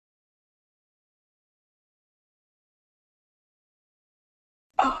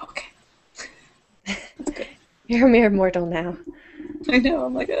Oh, okay. That's good. You're a mere mortal now. I know,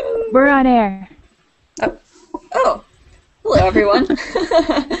 I'm like, oh. We're on air. Oh. Hello, everyone.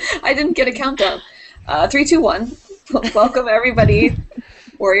 I didn't get a countdown. 3, 2, 1. Welcome, everybody.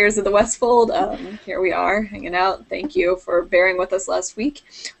 Warriors of the Westfold. Here we are, hanging out. Thank you for bearing with us last week.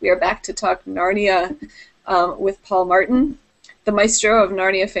 We are back to talk Narnia with Paul Martin, the maestro of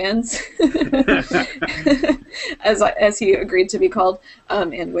Narnia fans, as he agreed to be called.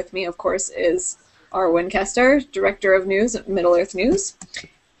 And with me, of course, is Arwen, director of news at Middle-earth News.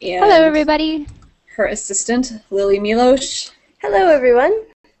 And hello, everybody. her assistant, Lily Milosh. Hello, everyone.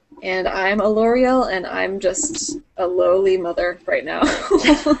 And I'm Oloriel, and I'm just a lowly mother right now.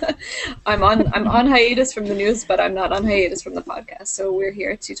 I'm on hiatus from the news, but I'm not on hiatus from the podcast. So we're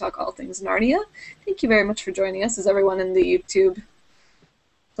here to talk all things Narnia. Thank you very much for joining us. Is everyone in the YouTube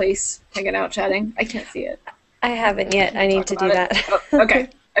place hanging out, chatting? I can't see it. I haven't yet. I need to do that. Oh, okay.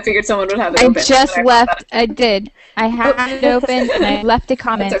 I figured someone would have it I open. just left. I did. I had it open, and I left a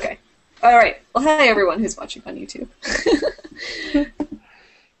comment. That's okay. All right. Well, hi, everyone who's watching on YouTube.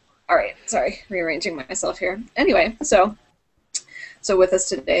 All right, sorry, rearranging myself here. Anyway, so with us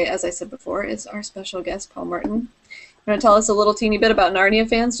today, as I said before, is our special guest, Paul Martin. You want to tell us a little teeny bit about Narnia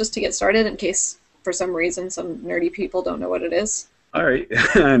fans, just to get started, in case, for some reason, some nerdy people don't know what it is? All right,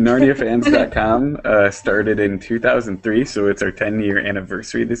 NarniaFans.com started in 2003, so it's our 10-year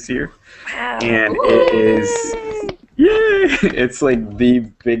anniversary this year. Wow. And it is, yay! It's like the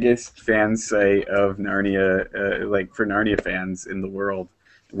biggest fan site of Narnia, like for Narnia fans in the world,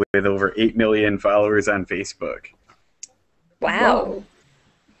 with over 8 million followers on Facebook. Wow. Whoa.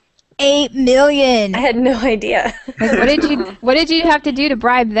 8 million. I had no idea. What did you have to do to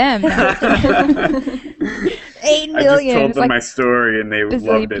bribe them? 8 million. I just told It's them like my story, and they bazillion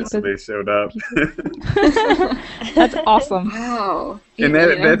loved it, so they showed up. That's awesome. Wow. And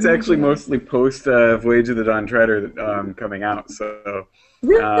that's actually mostly post Voyage of the Dawn Treader coming out. So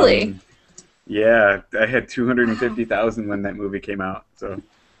Really? yeah, I had 250,000 when that movie came out. So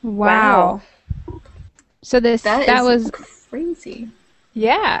Wow. So that was crazy.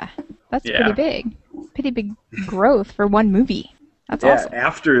 yeah. That's Yeah. pretty big growth for one movie. That's yeah, awesome.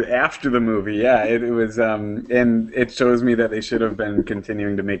 after the movie, yeah, it was, and it shows me that they should have been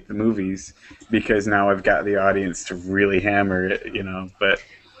continuing to make the movies, because now I've got the audience to really hammer it, but.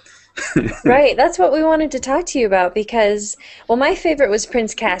 Right, that's what we wanted to talk to you about, because, well, my favorite was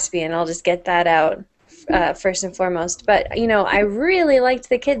Prince Caspian. I'll just get that out first and foremost. But, I really liked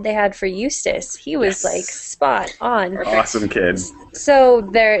the kid they had for Eustace. He was, like, spot on. Awesome kid. So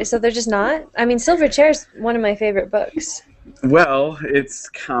they're just not? I mean, Silver Chair's one of my favorite books. Well, it's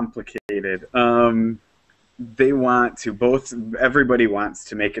complicated. Everybody wants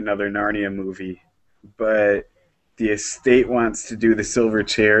to make another Narnia movie, but the estate wants to do The Silver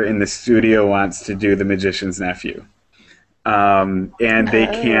Chair, and the studio wants to do The Magician's Nephew. And they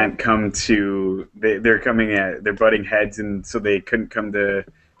can't come to, they're butting heads, and so they couldn't come to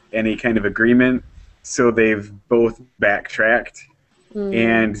any kind of agreement. So they've both backtracked,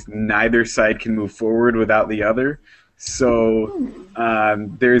 and neither side can move forward without the other. So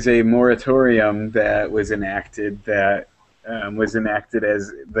there's a moratorium that was enacted as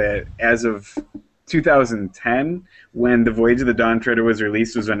of 2010, when The Voyage of the Dawn Treader was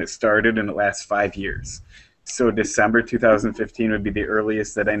released, was when it started, and it lasts 5 years. So December 2015 would be the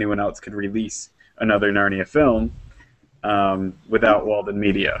earliest that anyone else could release another Narnia film without Walden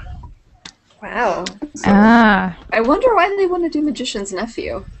Media. Wow. So, I wonder why they want to do Magician's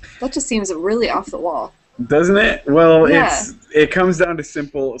Nephew. That just seems really off the wall. doesn't it? Well, Yeah. it comes down to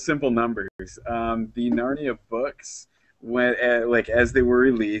simple numbers. The Narnia books, as they were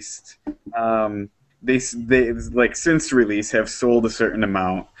released, they since release have sold a certain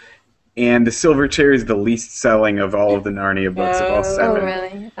amount, and The Silver Chair is the least selling of all of the Narnia books of all 7. Oh,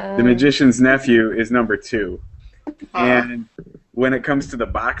 really? The Magician's Nephew is number 2, and when it comes to the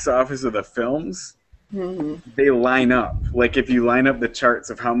box office of the films, they line up. Like, if you line up the charts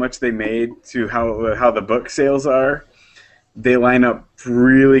of how much they made to how the book sales are, they line up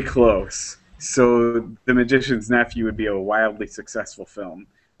really close. So The Magician's Nephew would be a wildly successful film,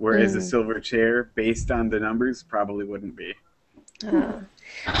 whereas The Silver Chair, based on the numbers, probably wouldn't be. I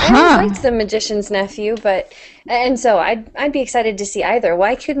always liked The Magician's Nephew, and so I'd be excited to see either.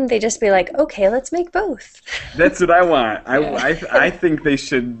 Why couldn't they just be like, okay, let's make both? That's what I want. I think they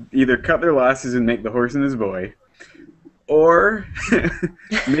should either cut their losses and make The Horse and His Boy, or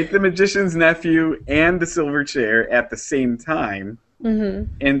make The Magician's Nephew and The Silver Chair at the same time,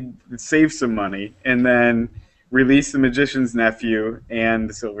 and save some money, and then release The Magician's Nephew and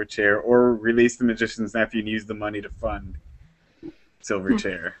The Silver Chair, or release The Magician's Nephew and use the money to fund silver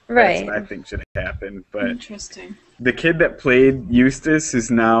chair. Right. That's what I think should have happened. But Interesting. the kid that played Eustace is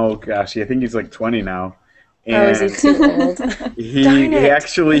now, gosh, I think he's like 20 now. Oh, is he And too old? Darn he it.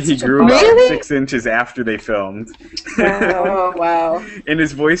 actually That's he such a grew bummer. about Really? 6 inches after they filmed. Wow. Oh, wow. And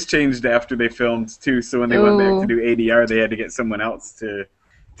his voice changed after they filmed too, so when they went back to Ooh. do ADR, they had to get someone else to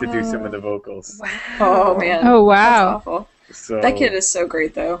do some of the vocals. Oh, man. Oh, That's wow. awful. So That kid is so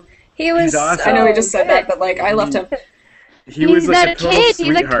great, though. He was. He's awesome. I know we oh, just said good. that, but, like, I loved him. he was He's like not a a total kid. He's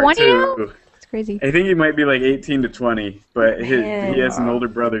like sweetheart 20 now? too. It's crazy. I think he might be like 18 to 20, but Man. he has an older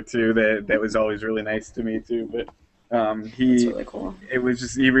brother too that was always really nice to me too. But That's he really cool. it was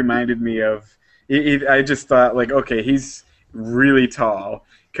just he reminded me of I just thought like, okay, he's really tall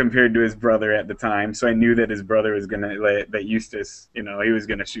compared to his brother at the time, so I knew that his brother was gonna that Eustace, he was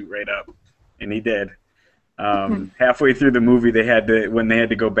gonna shoot right up, and he did. Halfway through the movie, when they had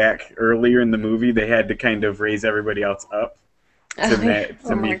to go back earlier in the movie, they had to kind of raise everybody else up to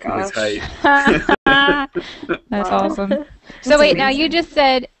Oh my meet his gosh. height. That's Wow. awesome. So wait, now you just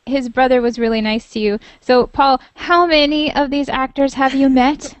said his brother was really nice to you. So Paul, how many of these actors have you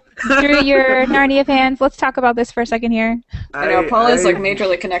met through your Narnia fans? Let's talk about this for a second here. I know, Paul is, like,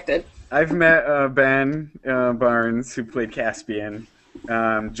 majorly connected. I've met Ben Barnes, who played Caspian,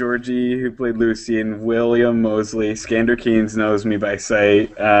 Georgie, who played Lucy, and William Mosley. Skander Keynes knows me by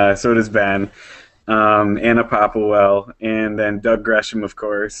sight. So does Ben. Anna Popplewell, and then Doug Gresham, of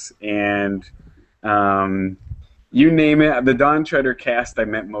course, and you name it. The Dawn Treader cast, I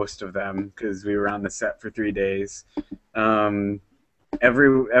met most of them because we were on the set for 3 days.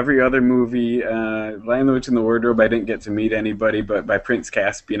 Every other movie, Lion, the Witch, and the Wardrobe, I didn't get to meet anybody, but by Prince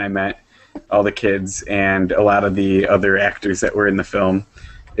Caspian, I met all the kids and a lot of the other actors that were in the film,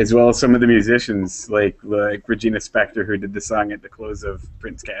 as well as some of the musicians, like Regina Spektor, who did the song at the close of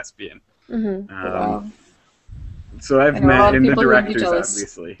Prince Caspian. Mm-hmm. Wow. So I've I know a lot met of in the people who would be directors, jealous.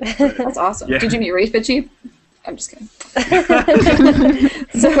 obviously. That's awesome. Yeah. Did you meet Reef Bitchy? I'm just kidding.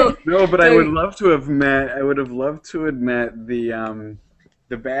 So, No, but So- I would love to have met. I would have loved to have met the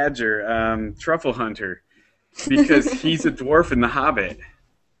Badger, Truffle Hunter, because he's a dwarf in The Hobbit.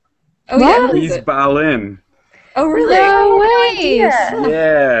 oh yeah, who is He's it? Balin. Oh really? No way! Yeah. I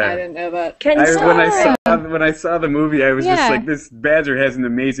Yeah. didn't know that. Can When someone- I saw the movie, I was just Yeah. like, this Badger has an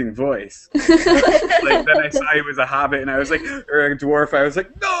amazing voice. Like then I saw he was a Hobbit, and I was like, or a dwarf. I was like,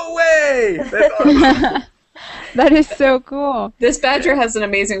 no way! That's awesome. That is so cool. This badger has an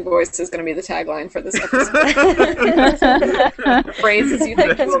amazing voice is going to be the tagline for this episode. Phrases you think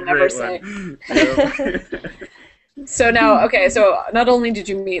you That's will a never great say. one. Yep. So now, okay, so not only did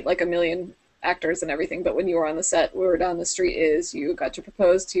you meet like a million actors and everything, but when you were on the set, we were down the street, you got to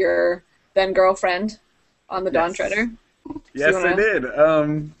propose to your then girlfriend on the Dawn Yes. Treader. Yes, wanna- I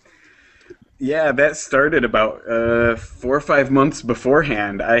did. Yeah, that started about 4 or 5 months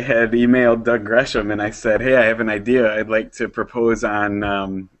beforehand. I had emailed Doug Gresham and I said, "Hey, I have an idea. I'd like to propose on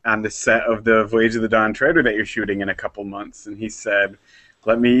the set of the Voyage of the Dawn Treader that you're shooting in a couple months." And he said,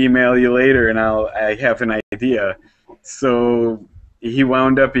 "Let me email you later, and I have an idea." So he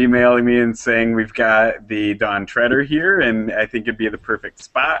wound up emailing me and saying, "We've got the Dawn Treader here, and I think it'd be the perfect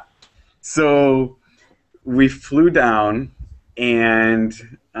spot." So we flew down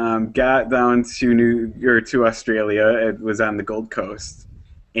and got down to Australia. It was on the Gold Coast,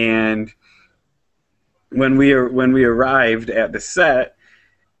 and when we arrived at the set,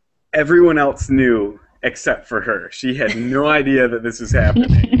 everyone else knew except for her. She had no idea that this was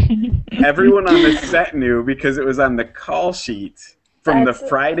happening. Everyone on the set knew because it was on the call sheet from the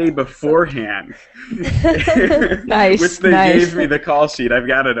Friday beforehand. Nice, Which they nice. gave me the call sheet. I've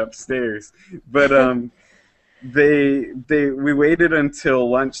got it upstairs. But we waited until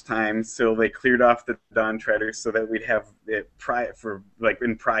lunchtime so they cleared off the Dawn Treader so that we'd have it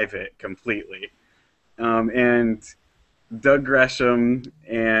in private completely. And Doug Gresham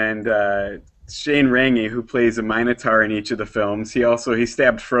and Shane Rangi, who plays a Minotaur in each of the films, he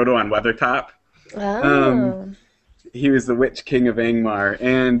stabbed Frodo on Weathertop. Oh. He was the Witch King of Angmar,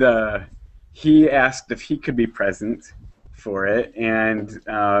 and he asked if he could be present for it. And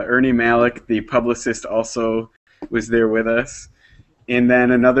Ernie Malick, the publicist, also was there with us. And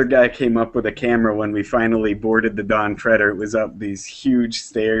then another guy came up with a camera when we finally boarded the Dawn Treader. It was up these huge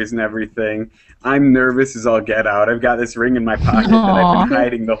stairs and everything. I'm nervous as all get out. I've got this ring in my pocket that I've been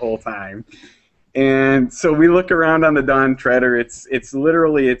hiding the whole time. And so we look around on the Dawn Treader. It's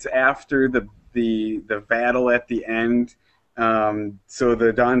after the battle at the end. So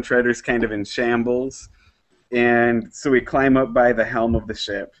the Dawn Treader's kind of in shambles. And so we climb up by the helm of the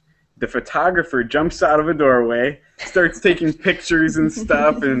ship. The photographer jumps out of a doorway, starts taking pictures and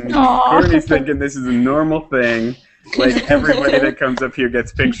stuff, and Aw. Courtney's thinking this is a normal thing. Like, everybody that comes up here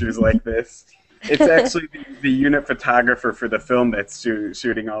gets pictures like this. It's actually the unit photographer for the film that's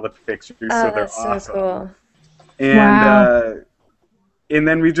shooting all the pictures, so they're that's awesome. so cool. And Wow. and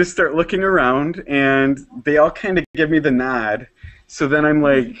then we just start looking around, and they all kind of give me the nod. So then I'm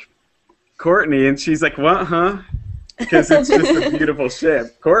like, Courtney, and she's like, what, huh? Because it's just a beautiful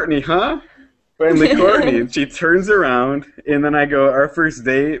ship. Courtney, huh? Finally, Courtney, and she turns around, and then I go, our first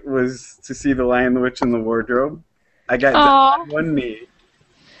date was to see The Lion, the Witch, and the Wardrobe. I got down Aw. on one knee,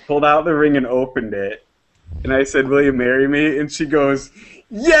 pulled out the ring and opened it, and I said, will you marry me? And she goes,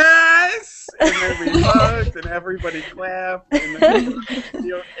 yes! And then we hugged, and everybody clapped, and then the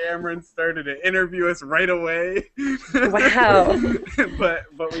video camera started to interview us right away. Wow. but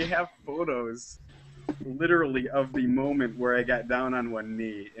we have photos, literally, of the moment where I got down on one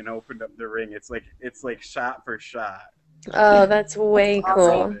knee and opened up the ring. It's like shot for shot. Oh, that's way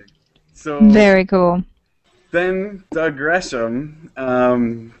cool. So Very cool. then Doug Gresham,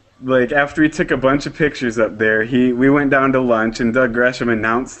 like after he took a bunch of pictures up there, we went down to lunch, and Doug Gresham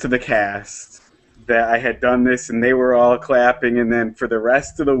announced to the cast that I had done this, and they were all clapping. And then for the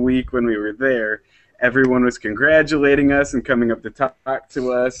rest of the week when we were there, everyone was congratulating us and coming up to talk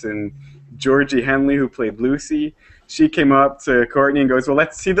to us. And Georgie Henley, who played Lucy, she came up to Courtney and goes, well,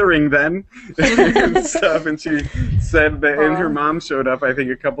 let's see the ring then, and stuff. And she said that, and her mom showed up, I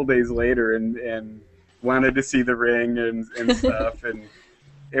think, a couple days later and wanted to see the ring and stuff. And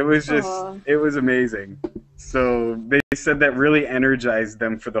it was just, it was amazing. So they said that really energized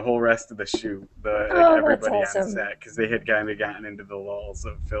them for the whole rest of the shoot, everybody that's awesome. on set, because they had kind of gotten into the lulls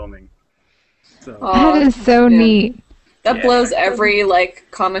of filming. So. That is so neat. That blows every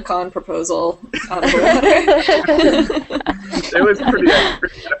Comic-Con proposal out of the water. It was pretty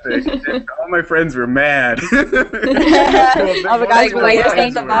epic. And all my friends were mad. All the guys were like,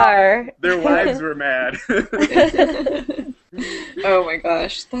 at the bar. Their wives were mad. Oh my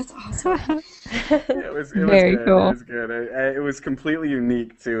gosh, that's awesome. It was Very good. cool. It was good. It was completely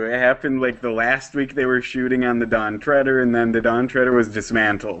unique too. It happened like the last week they were shooting on the Dawn Treader, and then the Dawn Treader was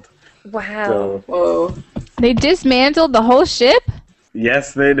dismantled. Wow. So, Whoa. They dismantled the whole ship?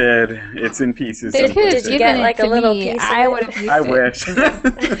 yes, they did. It's in pieces. They could have Did you given get it like to a little me. piece of I it? would have used I it.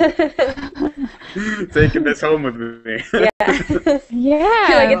 wish. Taking this home with me. Yeah. Yeah.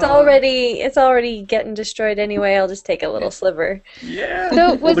 You're like, it's already getting destroyed anyway. I'll just take a little sliver. Yeah.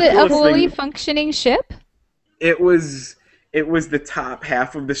 So was the it a coolest fully thing- functioning ship? It was the top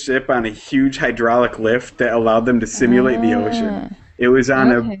half of the ship on a huge hydraulic lift that allowed them to simulate the ocean. It was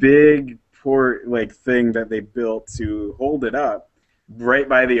on Okay. a big port thing that they built to hold it up right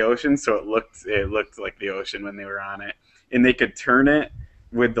by the ocean, so it looked like the ocean when they were on it. And they could turn it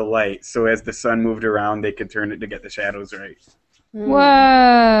with the light, so as the sun moved around, they could turn it to get the shadows right.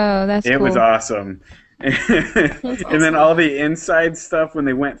 Whoa, that's cool. It was awesome. And then all the inside stuff when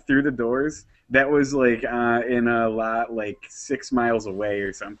they went through the doors, that was in a lot 6 miles away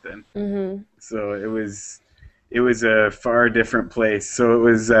or something. Mm-hmm. So it was a far different place. So it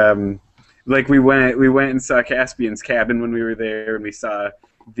was we went and saw Caspian's cabin when we were there, and we saw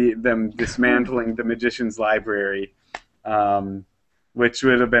them dismantling the magician's library, which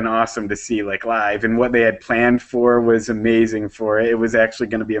would have been awesome to see live. And what they had planned for was amazing for it. It was actually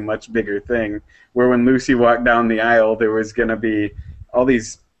going to be a much bigger thing, where when Lucy walked down the aisle, there was going to be all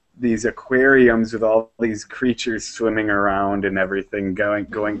these aquariums with all these creatures swimming around and everything going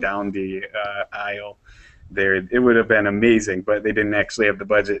down the aisle there. It would have been amazing, but they didn't actually have the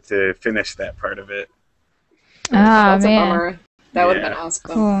budget to finish that part of it. Ah, That's a man. bummer. That would have been Yeah.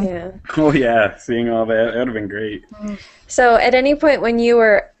 awesome. Cool. Yeah. Oh yeah, seeing all that would have been great. So at any point when you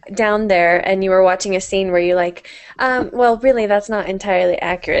were down there and you were watching a scene where you well, really, that's not entirely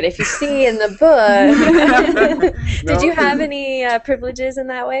accurate. If you see in the book, did you have any privileges in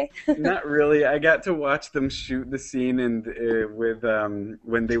that way? Not really. I got to watch them shoot the scene with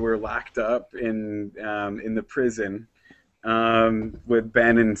when they were locked up in the prison with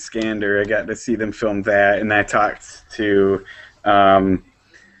Ben and Skander. I got to see them film that, and I talked to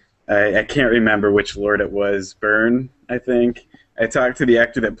I can't remember which lord it was, Byrne, I think. I talked to the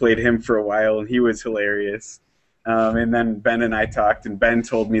actor that played him for a while, and he was hilarious. And then Ben and I talked, and Ben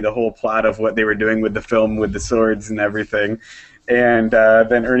told me the whole plot of what they were doing with the film, with the swords and everything. And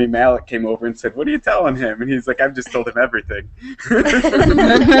then Ernie Malick came over and said, "What are you telling him?" And he's like, "I've just told him everything." Nice.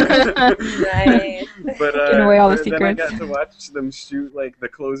 But Giving away all the then I secrets. got to watch them shoot the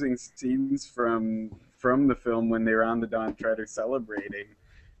closing scenes from the film when they were on the Dawn Treader celebrating,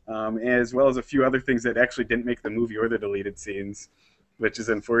 as well as a few other things that actually didn't make the movie or the deleted scenes, which is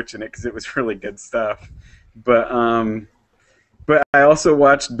unfortunate because it was really good stuff. But I also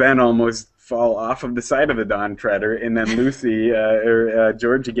watched Ben almost fall off of the side of the Dawn Treader, and then Lucy or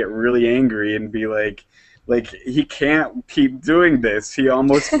Georgie get really angry and be like, he can't keep doing this. He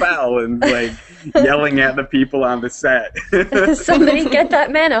almost fell, and like yelling at the people on the set. Somebody get that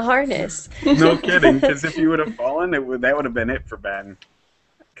man a harness. No kidding, because if he would have fallen, that would have been it for Ben.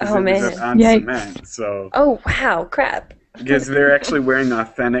 Oh, it man. was on Yikes. cement. So Oh, wow, crap. because they're actually wearing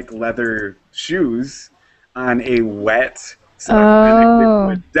authentic leather shoes on a wet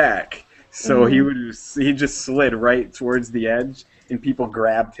wood deck. So he just slid right towards the edge, and people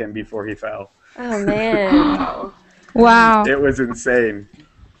grabbed him before he fell. Oh, man. Wow. Wow. It was insane.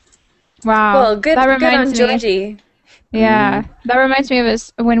 Wow. Well, good on reminds me- Georgie. Yeah, that reminds me of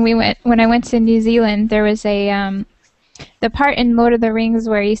us when I went to New Zealand. There was a the part in Lord of the Rings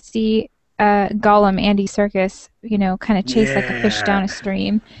where you see Gollum, Andy Serkis, kind of chase like a fish down a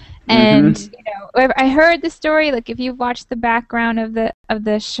stream. And I heard the story. Like if you've watched the background of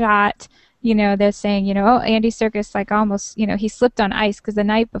the shot, they're saying, oh, Andy Serkis like almost, he slipped on ice because the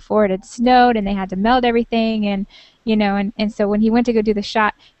night before it had snowed and they had to melt everything, and and so when he went to go do the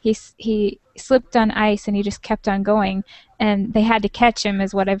shot, he slipped on ice and he just kept on going, and they had to catch him,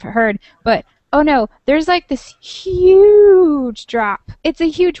 is what I've heard. But oh no, there's like this huge drop. It's a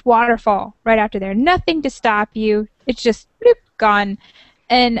huge waterfall right after there. Nothing to stop you. It's just bloop, gone.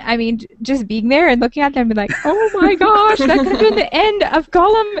 And I mean, just being there and looking at them and be like, oh my gosh, that could have been the end of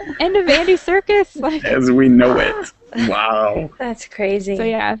Gollum, end of Andy Serkis. Like, As we know it. Wow. That's crazy. so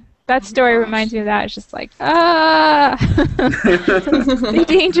yeah, that story reminds me of that. It's just like, the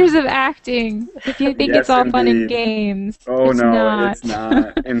dangers of acting. If you think Yes, it's all fun and indeed. games, Oh it's no, not. it's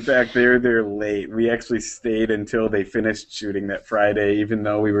not. In fact, they're late. We actually stayed until they finished shooting that Friday, even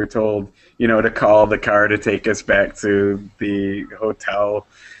though we were told, to call the car to take us back to the hotel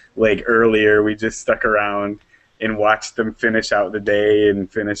like earlier. We just stuck around and watched them finish out the day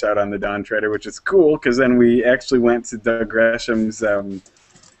and finish out on the Dawn Treader, which is cool because then we actually went to Doug Gresham's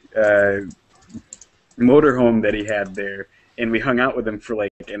motorhome that he had there, and we hung out with him for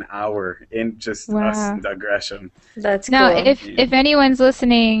like an hour, and just us and Doug Gresham. That's Now, cool. if anyone's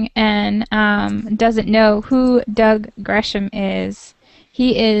listening and doesn't know who Doug Gresham is,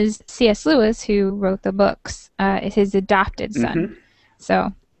 he is C.S. Lewis, who wrote the books. Is his adopted son.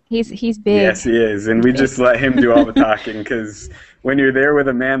 So he's big. Yes, he is, and we just let him do all the talking because when you're there with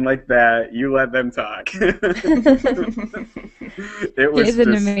a man like that, you let them talk. It was He is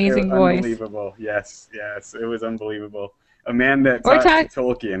an amazing voice. Unbelievable. Yes, it was unbelievable. A man that Or talked to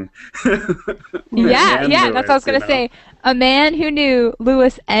Tolkien. Yeah, And that's what I was Lewis, gonna say. A man who knew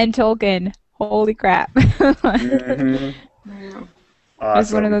Lewis and Tolkien. Holy crap! It Awesome.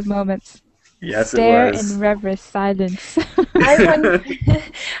 was one of those moments. Yes, Stare it was. in reverent silence.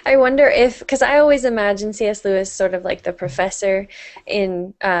 I wonder if, because I always imagine C.S. Lewis sort of like the professor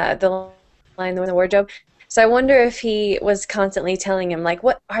in The Lion, the Wardrobe. So I wonder if he was constantly telling him, like,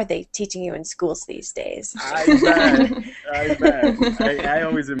 what are they teaching you in schools these days? I bet. I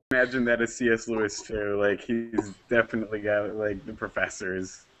always imagine that as C.S. Lewis too. Like he's definitely got like the professor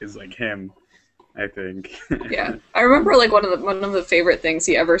is like him, I think. Yeah, I remember like one of the favorite things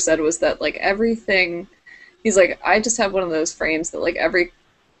he ever said was that like everything, he's like, I just have one of those frames that like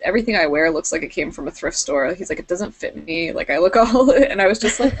everything I wear looks like it came from a thrift store. He's like, it doesn't fit me. Like I look all, and I was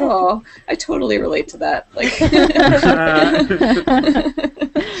just like, oh, I totally relate to that. Like,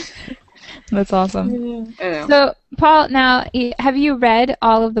 That's awesome. I know. So, Paul, now have you read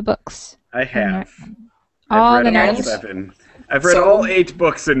all of the books? I have. All I've the read all Narnia. 7. I've read So- all 8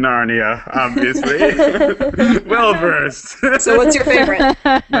 books in Narnia, obviously. Well versed. So what's your favorite?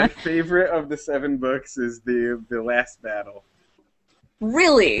 My favorite of the 7 books is the Last Battle.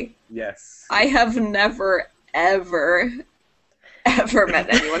 Really? Yes. I have never, ever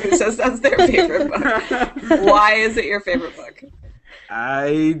met anyone who says that's their favorite book. Why is it your favorite book?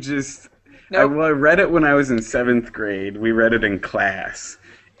 I just Nope. I read it when I was in 7th grade. We read it in class,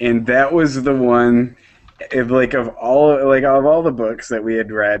 and that was the one. Of all the books that we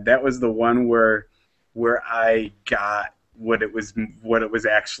had read, that was the one where I got what it was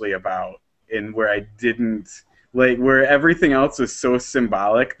actually about, and where I didn't like where everything else was so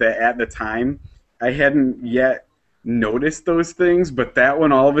symbolic that at the time I hadn't yet noticed those things, but that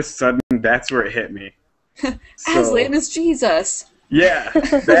one all of a sudden that's where it hit me. Aslan is Jesus. Yeah,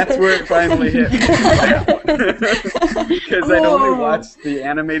 that's where it finally hit me. That one. Because I'd only watched the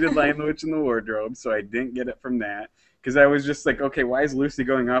animated Lion, the Witch, and the Wardrobe, so I didn't get it from that. Because I was just like, okay, why is Lucy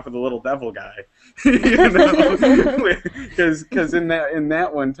going off with the little devil guy? Because in that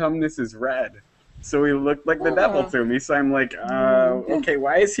one, Tumnus is red, So he looked like the devil to me. So I'm like, okay,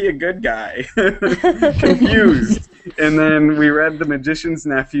 why is he a good guy? Confused. And then we read The Magician's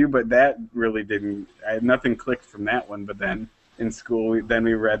Nephew, but that really didn't. Nothing clicked from that one. But then in school, we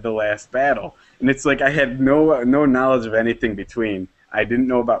read The Last Battle, and it's like I had no knowledge of anything between. I didn't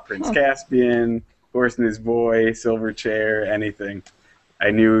know about Prince Caspian, Horse and His Boy, Silver Chair, anything. I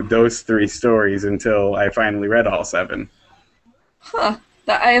knew those 3 stories until I finally read all 7. Huh.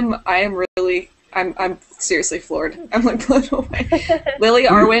 I'm seriously floored. I'm like blown away. Lily,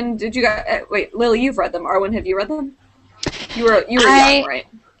 Arwen, did you guys wait? Lily, you've read them. Arwen, have you read them? You were young, right?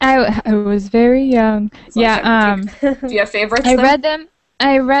 I was very young. Do you have favorites? I read them.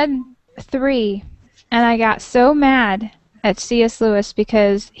 I read 3, and I got so mad at C.S. Lewis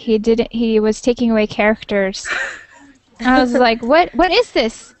because he was taking away characters. I was like, what is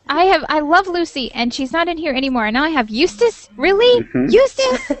this? I love Lucy, and she's not in here anymore. And now I have Eustace? Really?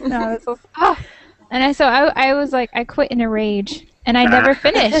 Eustace? No, and I was like, I quit in a rage. And I never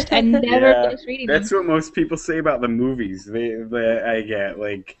finished. I never finished reading them. That's what most people say about the movies. I get,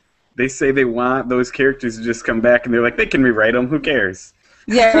 like, they say they want those characters to just come back, and they're like, they can rewrite them. Who cares?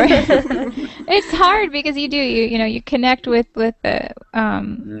 Yeah, right. It's hard because you connect with a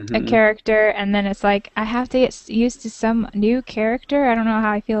character, and then it's like I have to get used to some new character. I don't know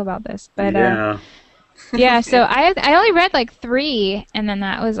how I feel about this, but so I only read like 3, and then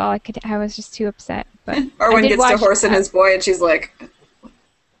that was all I could. I was just too upset. But Arwen gets to Horse and His Boy, and she's like,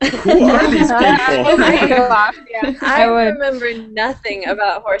 who are these people? I remember nothing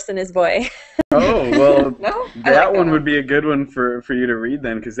about Horse and His Boy. Oh, well, No? that one would be a good one for you to read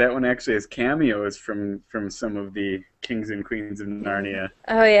then, because that one actually has cameos from some of the kings and queens of Narnia.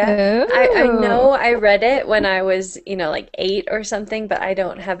 Oh, yeah. I know I read it when I was, like 8 or something, but I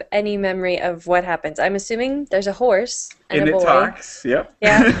don't have any memory of what happens. I'm assuming there's a horse and a boy. It talks, yep.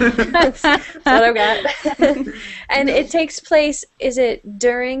 Yeah, that's what I've got. And it takes place, is it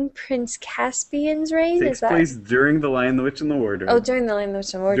during Prince Caspian's reign? It takes place during The Lion, the Witch, and the Wardrobe. Oh, during The Lion, the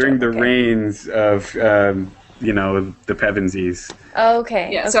Witch, and the Wardrobe. During the reigns of, the Pevensies. Oh,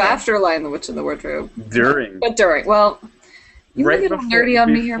 okay. Yeah, so after Lion, the Witch, and the Wardrobe. During. But during. Well, you right get all nerdy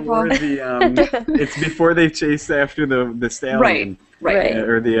on me here, Paul. It's before they chase after the stallion. Right.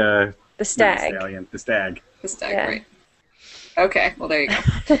 Or the stag. The stallion. The stag. The stag, Yeah. right. Okay, well, there you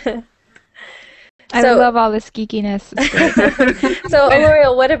go. I love all this geekiness. It's great. So,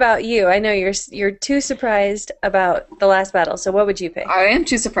 Oloriel, what about you? I know you're too surprised about The Last Battle, so what would you pick? I am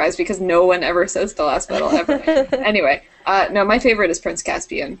too surprised because no one ever says The Last Battle ever. Anyway, no, my favorite is Prince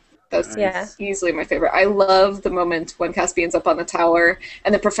Caspian. That's easily my favorite. I love the moment when Caspian's up on the tower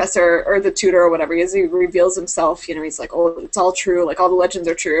and the professor or the tutor or whatever he is, he reveals himself. He's like, oh, it's all true. Like, all the legends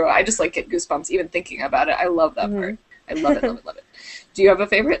are true. I just, get goosebumps even thinking about it. I love that part. I love it, love it, love it. Do you have a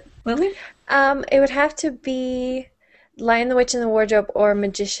favorite, Lily? It would have to be Lion, the Witch, and the Wardrobe or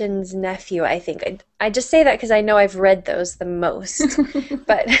Magician's Nephew, I think. I just say that because I know I've read those the most.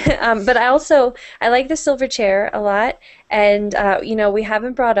 But I like The Silver Chair a lot. And, we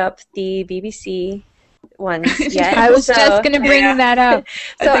haven't brought up the BBC ones yet. I was just going to bring that up.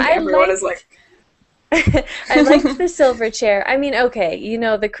 So I think everyone is like... I liked The Silver Chair. I mean, okay,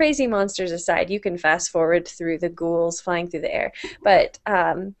 the crazy monsters aside, you can fast forward through the ghouls flying through the air. But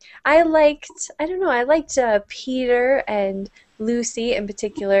I liked Peter and Lucy in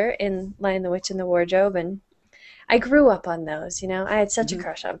particular in Lion, the Witch, and the Wardrobe, and I grew up on those, I had such a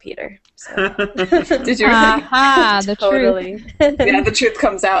crush on Peter. So. Did you? The totally. truth. Yeah, the truth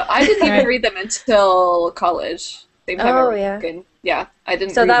comes out. I didn't even read them until college. Same time I read them. Yeah, I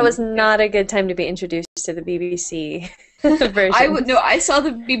didn't. So that was not a good time to be introduced to the BBC version. I saw the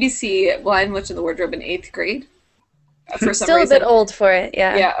BBC Lion, Witch, and the Wardrobe in 8th grade. For some Still reason. a bit old for it,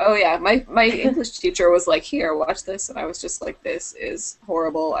 yeah. Yeah, oh yeah. My English teacher was like, here, watch this. And I was just like, this is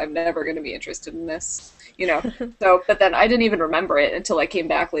horrible. I'm never going to be interested in this. So, but then I didn't even remember it until I came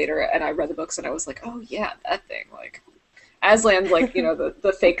back later and I read the books and I was like, oh yeah, that thing. Like, Aslan's like,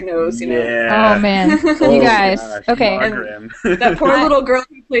 the fake nose, Yeah. Oh man, you guys. Gosh, Okay. And that poor little girl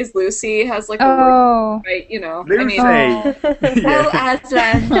who plays Lucy has like a word, right? Lucy. Oh,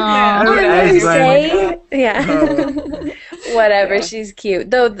 Aslan. Lucy. Yeah. Whatever. Yeah. She's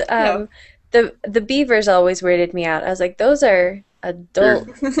cute. Though the beavers always weirded me out. I was like, those are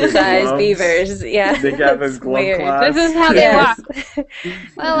adult-sized beavers. Yeah. They got those glove weird. claws. This is how they walk.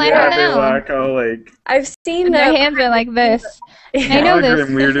 Well, I don't They know. walk all like... I've seen And their hands are like this. I know this.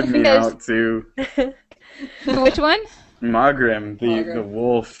 Mogrim weirded me because- out too. Which one? Mogrim, the Mogrim.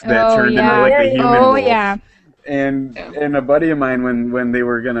 wolf that turned into like the human Oh wolf. yeah. And a buddy of mine, when they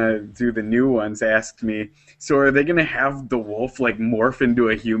were gonna do the new ones, asked me, "So are they gonna have the wolf like morph into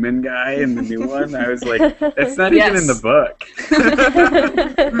a human guy in the new one?" I was like, "That's not even in the book."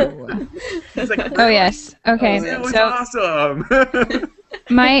 He's like, Oh yes. Okay. "That was So awesome."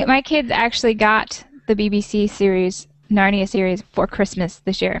 my kids actually got the BBC series Narnia series for Christmas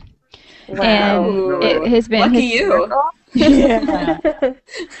this year, Wow. and it has been Lucky you. Yeah.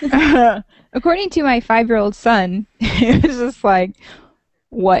 According to my 5-year-old son, it was just like,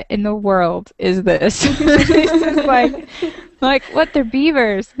 what in the world is this? He's just like, what? They're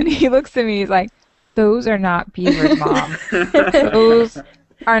beavers. And he looks at me, he's like, those are not beavers, Mom. Those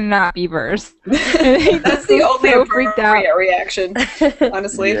are not beavers. That's the only so freaked out. appropriate reaction,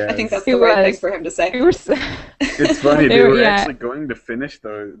 honestly. I think that's the It right thing was. for him to say. We were so- It's funny, they were Yeah. actually going to finish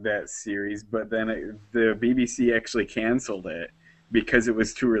that series, but then the BBC actually canceled it because it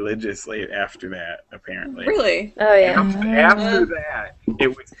was too religious late after that, apparently. Really? Oh, yeah. After that, it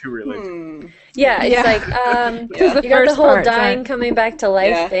was too religious. Yeah, it's Yeah. like, Yeah. you got the first whole part, dying, right. coming back to life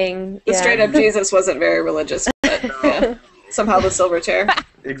Yeah. thing. The Yeah. straight up Jesus wasn't very religious, but yeah. Somehow the silver chair.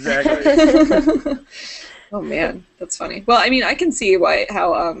 Exactly. Oh man, that's funny. Well, I mean, I can see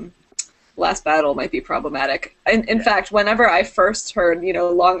how Last Battle might be problematic. In fact, whenever I first heard,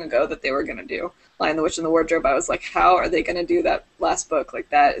 long ago that they were going to do Lion, the Witch, and the Wardrobe, I was like, how are they going to do that last book? Like,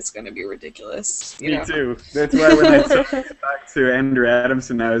 that is going to be ridiculous. Me too. That's why when I talked to Andrew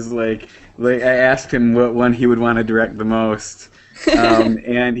Adamson, I was like I asked him what one he would want to direct the most,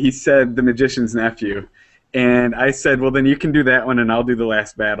 and he said The Magician's Nephew. And I said, well, then you can do that one, and I'll do The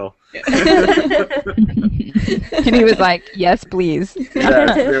Last Battle. Yeah. And he was like, yes, please.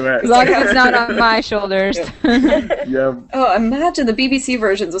 Yes, do it. As long as it's not on my shoulders. Yep. Oh, imagine the BBC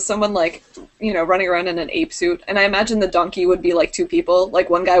versions of someone running around in an ape suit, and I imagine the donkey would be like two people. Like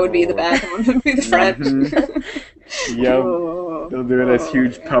one guy would be the back, and one would be the front. Mm-hmm. Yep. Oh, They'll do it as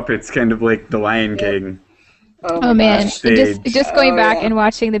huge puppets, kind of like The Lion King. Oh man, Stage. just going back yeah. and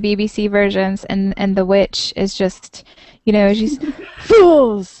watching the BBC versions, and the witch is just, she's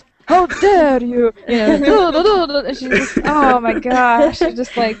fools. How dare you? And she's just, oh my gosh, she's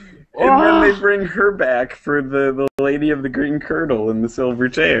just like. And then they bring her back for the Lady of the Green Kirtle in the silver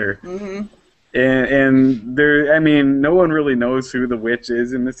chair. Mm-hmm. And there, I mean, no one really knows who the witch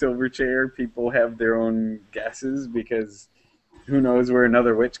is in the silver chair. People have their own guesses because who knows where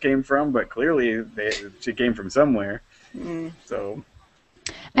another witch came from, but clearly she came from somewhere. So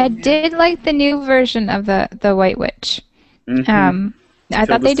I did like the new version of the White Witch. mhm. I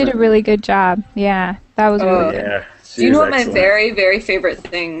thought they did a really good job. Yeah, that was really good. Yeah. Do you know what my excellent. very, very favorite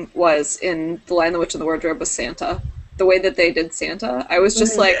thing was in The Lion, the Witch, and the Wardrobe was Santa? The way that they did Santa, I was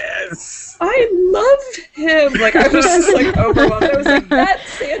just like, Yes. I love him. Like, I was just like overwhelmed. I was like, that's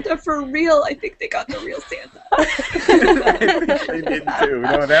Santa for real. I think they got the real Santa. They did too.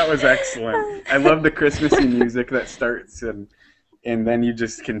 No, that was excellent. I love the Christmassy music that starts and then you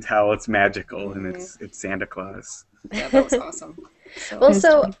just can tell it's magical and it's Santa Claus. Yeah, that was awesome. Well,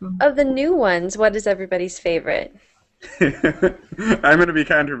 so of the new ones, what is everybody's favorite? I'm going to be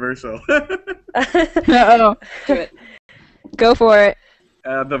controversial. Uh-oh. Do it. Go for it.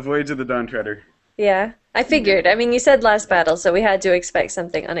 The Voyage of the Dawn Treader. Yeah, I figured. I mean, you said Last Battle, so we had to expect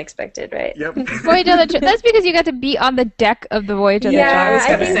something unexpected, right? Yep. Voyage of the That's because you got to be on the deck of the Voyage of the Yeah, I was I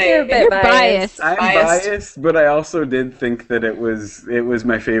gonna think say, you're a bit You're biased. biased. I'm biased, but I also did think that it was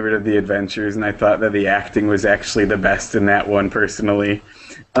my favorite of the adventures, and I thought that the acting was actually the best in that one personally.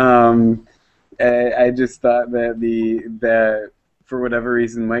 I just thought that for whatever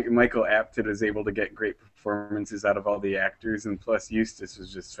reason, Michael Apted was able to get great performances out of all the actors, and plus Eustace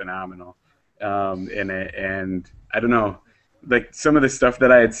was just phenomenal in it. And I don't know, like some of the stuff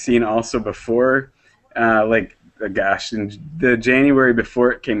that I had seen also before, gosh, in the January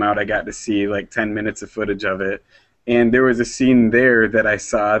before it came out, I got to see like 10 minutes of footage of it. And there was a scene there that I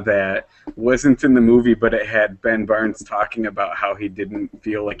saw that wasn't in the movie, but it had Ben Barnes talking about how he didn't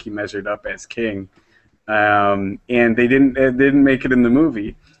feel like he measured up as king. And they didn't make it in the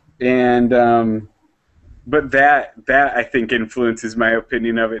movie. And but that I think influences my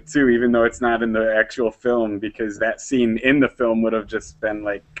opinion of it too, even though it's not in the actual film, because that scene in the film would have just been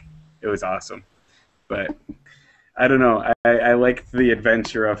like, it was awesome. But I don't know. I liked the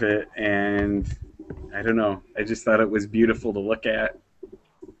adventure of it, and I don't know. I just thought it was beautiful to look at.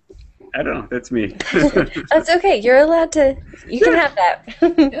 I don't know. That's me. That's okay. You're allowed to. You can have that.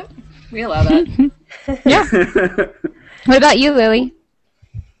 Yep, we allow that. Yeah. What about you, Lily?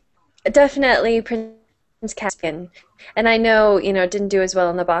 Definitely Princess Caspian. And I know, it didn't do as well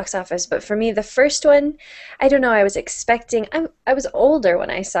in the box office, but for me, the first one, I don't know, I was expecting, I was older when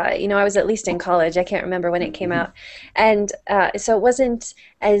I saw it. I was at least in college. I can't remember when it came out. And so it wasn't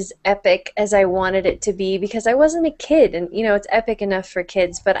as epic as I wanted it to be because I wasn't a kid. And, it's epic enough for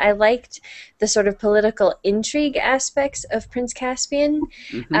kids, but I liked the sort of political intrigue aspects of Prince Caspian.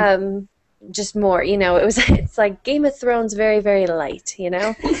 Just more, it's like Game of Thrones, very, very light,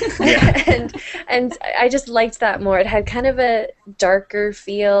 Yeah. and I just liked that more. It had kind of a darker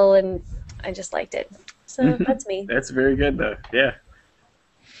feel, and I just liked it. So that's me. That's very good, though. Yeah.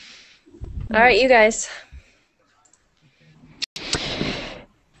 All right, you guys.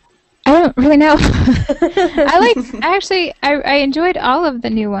 I don't really know. I enjoyed all of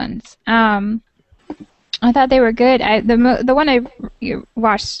the new ones. I thought they were good. The one I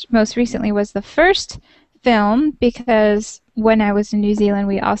watched most recently was the first film because when I was in New Zealand,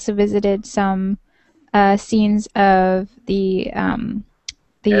 we also visited some scenes of the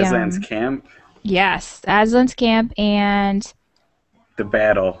Aslan's camp. Yes, Aslan's camp and the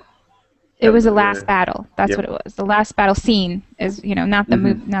battle. It was the last battle. That's what it was. The last battle scene is not the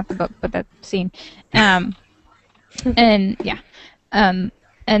movie, not the book, but that scene. And yeah, and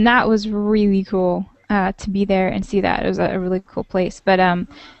that was really cool. To be there and see that. It was a really cool place. But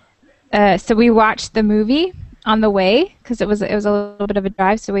so we watched the movie on the way because it was a little bit of a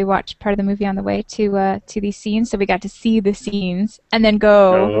drive. So we watched part of the movie on the way to these scenes. So we got to see the scenes and then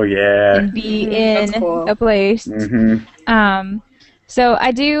go and be in a place. So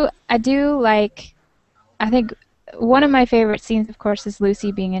I do like. I think one of my favorite scenes, of course, is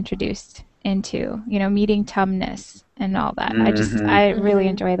Lucy being introduced into meeting Tumnus and all that. I really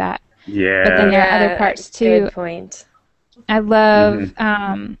enjoy that. Yeah. But then there are other parts too. Good point. I love,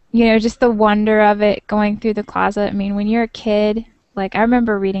 just the wonder of it going through the closet. I mean, when you're a kid, like I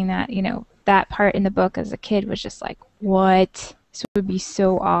remember reading that, that part in the book as a kid was just like, what? This would be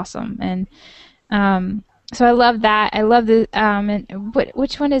so awesome. And so I love that. I love the and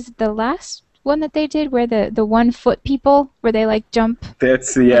which one is the last one that they did where the 1 foot people where they like jump?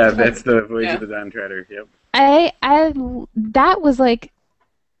 That's the Voyage of the Dawn Treader. Yep. That was like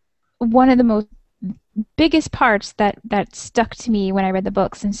one of the most biggest parts that stuck to me when I read the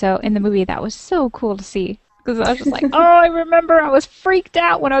books, and so in the movie that was so cool to see because I was just like, oh, I remember I was freaked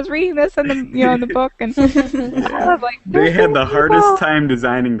out when I was reading this in the in the book, and I was like, they had the hardest time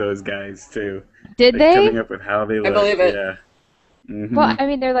designing those guys too. Did they? Coming up with how they look. I believe it. Yeah. Well, I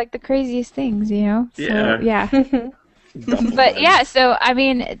mean, they're like the craziest things, So, yeah. But yeah, so I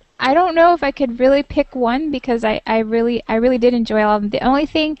mean, I don't know if I could really pick one because I really did enjoy all of them. The only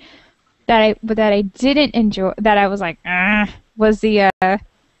thing that I didn't enjoy, that I was like, was the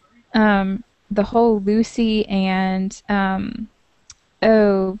whole Lucy and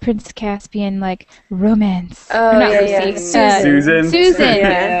Prince Caspian like romance. Oh, not yeah, Lucy. Susan.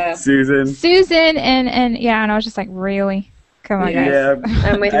 Yeah. Susan and yeah, and I was just like, really? Come on, guys. Yeah,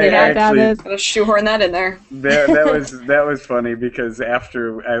 I'm with you. Gotta shoehorn that in there. That was funny because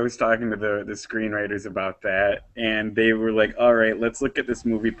after I was talking to the screenwriters about that, and they were like, "All right, let's look at this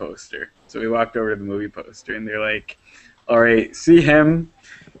movie poster." So we walked over to the movie poster, and they're like, "All right, see him,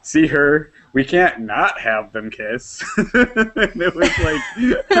 see her. We can't not have them kiss." And it was like,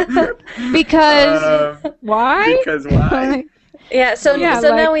 because why? Because why? Yeah, so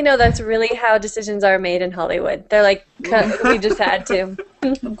now we know that's really how decisions are made in Hollywood. They're like, we just had to.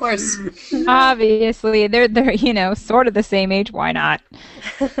 Of course. Obviously, they're sort of the same age. Why not?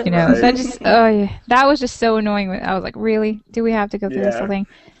 Right. That just that was just so annoying. I was like, really? Do we have to go through this whole thing?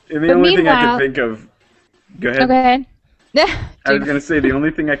 And the only thing I could think of. Go ahead. Oh, go ahead. I was gonna say the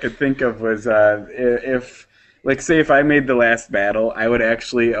only thing I could think of was if. Like, say if I made the last battle, I would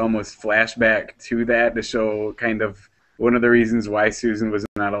actually almost flash back to that to show kind of one of the reasons why Susan was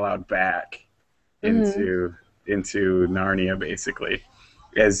not allowed back into Narnia, basically,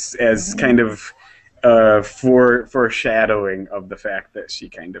 as kind of foreshadowing of the fact that she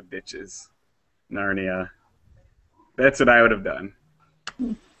kind of ditches Narnia. That's what I would have done.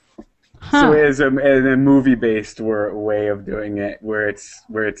 Huh. So as a movie-based way of doing it, where it's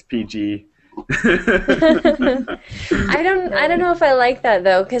PG. I don't know if I like that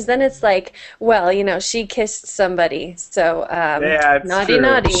though, because then it's like, well, she kissed somebody, so naughty,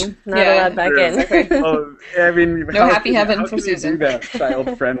 not allowed back in. Exactly. Well, I mean, No happy heaven for Susan. Do that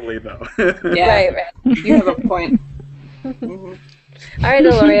child-friendly though. Yeah, Right. You have a point. All right,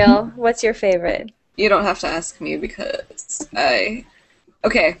 Oloriel, what's your favorite? You don't have to ask me because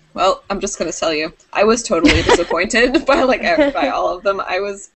Okay, well, I'm just gonna tell you. I was totally disappointed by all of them.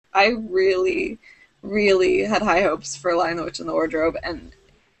 I really, really had high hopes for Lion the Witch in the Wardrobe, and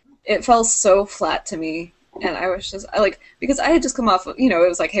it fell so flat to me. And I was just, because I had just come off of, it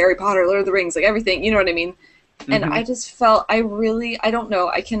was like Harry Potter, Lord of the Rings, like everything, you know what I mean? And I just felt, I don't know,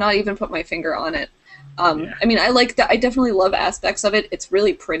 I cannot even put my finger on it. I mean, I like that, I definitely love aspects of it. It's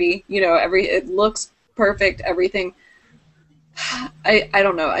really pretty, it looks perfect, everything. I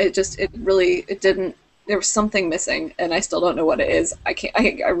don't know, it didn't, there was something missing, and I still don't know what it is.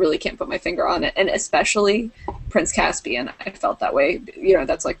 I really can't put my finger on it, and especially Prince Caspian, I felt that way.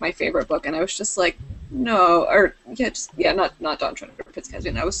 That's like my favorite book, and I was just like, no, not Dawn Treader, Prince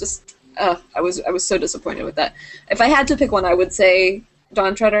Caspian. I was just, I was so disappointed with that. If I had to pick one, I would say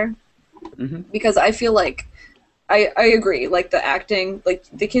Dawn Treader, because I feel like I agree. Like the acting, like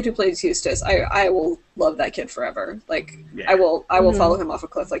the kid who plays Eustace, I will love that kid forever. Like I will follow him off a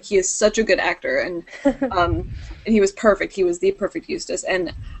cliff. Like he is such a good actor, and he was perfect. He was the perfect Eustace.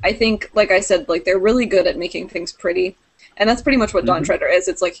 And I think, like I said, like they're really good at making things pretty. And that's pretty much what Dawn Treader is.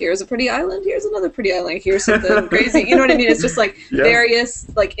 It's like, here's a pretty island, here's another pretty island, here's something crazy. You know what I mean? It's just like various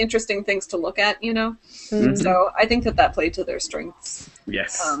like interesting things to look at. So I think that played to their strengths.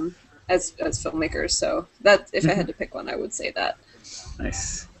 Yes. As filmmakers, so that if I had to pick one, I would say that.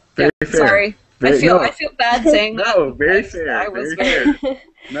 Nice. Very fair. Sorry, I feel bad saying that. No, very fair. I was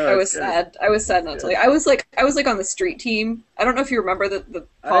No, I was sad. I was sad not to like. I was like on the street team. I don't know if you remember the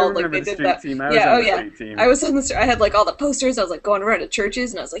Paul, like they did that. Team. I was on the street. I had like all the posters. I was like going around to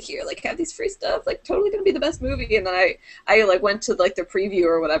churches, and I was like, here, like have these free stuff. Like totally gonna be the best movie. And then I like went to like the preview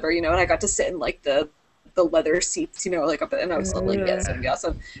or whatever, and I got to sit in like the leather seats, like up, and I was like, yes, it'd be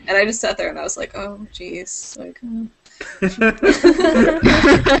awesome. And I just sat there and I was like, oh, jeez, like,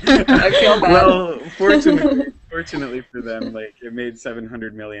 I feel bad. Well, fortunately for them, like it made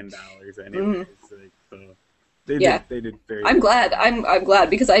 $700 million anyways. Like, so they did very. I'm glad. I'm glad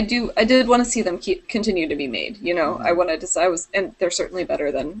because I did want to see them continue to be made. I wanted to. And they're certainly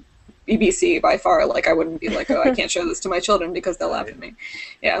better than BBC by far. Like I wouldn't be like, oh, I can't show this to my children because they'll laugh at me.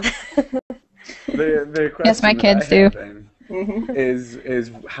 Yeah. The question yes, my kids do.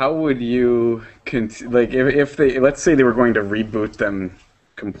 Is how would you like if they, let's say they were going to reboot them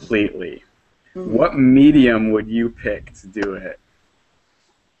completely, what medium would you pick to do it?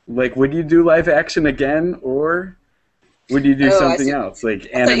 Like, would you do live action again, or would you do something else, like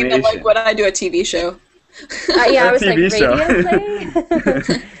animation? I thought you meant, like, would I do a TV show? I was TV like, radio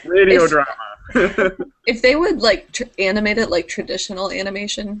play? Radio drama. If they would like animate it like traditional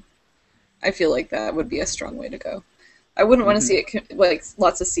animation, I feel like that would be a strong way to go. I wouldn't want to see it like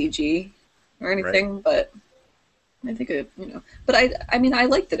lots of CG or anything, but I think it, But I mean, I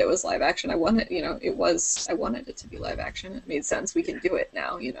liked that it was live action. I wanted, I wanted it to be live action. It made sense. We can do it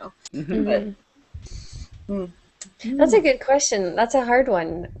now, But that's a good question. That's a hard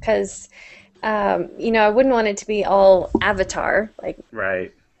one because, I wouldn't want it to be all Avatar, like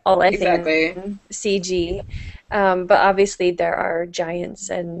all everything CG. But obviously there are giants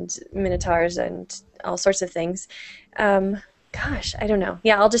and minotaurs and all sorts of things. Gosh, I don't know.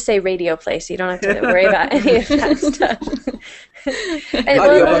 Yeah, I'll just say radio play, so you don't have to worry about any of that stuff.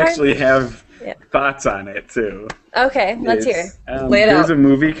 You actually have thoughts on it, too. Okay, let's hear. Lay it out. There's a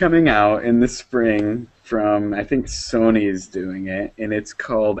movie coming out in the spring from, I think Sony is doing it, and it's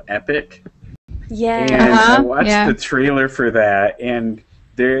called Epic. Yeah. And I watched the trailer for that, and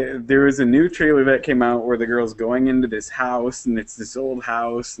there was a new trailer that came out where the girl's going into this house, and it's this old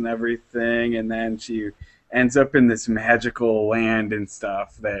house and everything, and then she ends up in this magical land and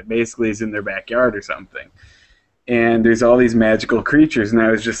stuff that basically is in their backyard or something. And there's all these magical creatures, and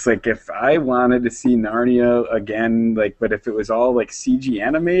I was just like, if I wanted to see Narnia again, like, but if it was all like CG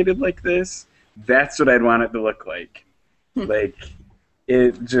animated like this, that's what I'd want it to look like. Like,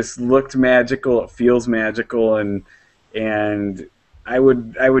 it just looked magical, it feels magical, and I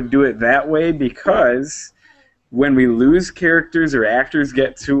would do it that way, because when we lose characters or actors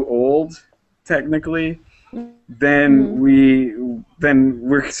get too old, technically, then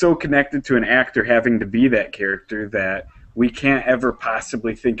we're so connected to an actor having to be that character that we can't ever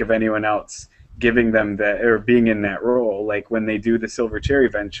possibly think of anyone else giving them that or being in that role. Like when they do the Silver Chair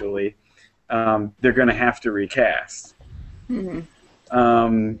eventually, they're going to have to recast. And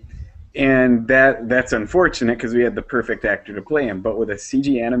that's unfortunate because we had the perfect actor to play him. But with a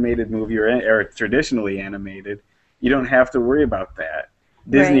CG animated movie or traditionally animated, you don't have to worry about that.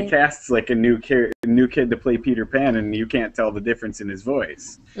 Disney casts like a new kid to play Peter Pan, and you can't tell the difference in his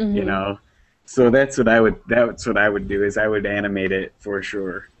voice. So that's what I would do. Is I would animate it for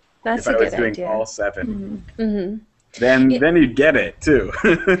sure. That's if a I was good doing idea. all 7. Then you'd get it too.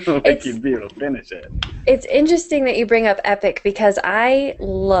 Like you'd be able to finish it. It's interesting that you bring up Epic because I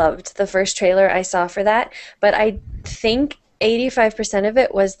loved the first trailer I saw for that, but I think 85% of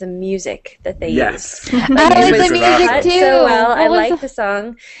it was the music that they Yes. used. I like the was music awesome. too. So well, What I was like the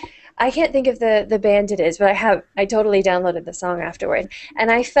song. I can't think of the band it is, but I totally downloaded the song afterward.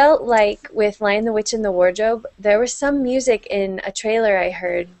 And I felt like with Lion the Witch in the Wardrobe, there was some music in a trailer I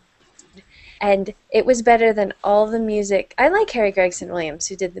heard, and it was better than all the music. I like Harry Gregson Williams,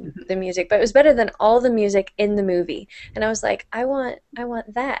 who did the music, but it was better than all the music in the movie. And I was like, I want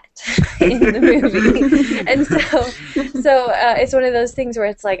that in the movie. And so it's one of those things where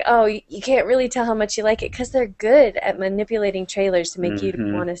it's like, oh, you can't really tell how much you like it because they're good at manipulating trailers to make you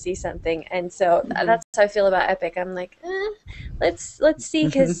want to see something. And so that's how I feel about Epic. I'm like, let's see,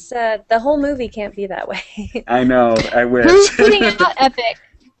 because the whole movie can't be that way. I know. I wish. Who's putting out Epic?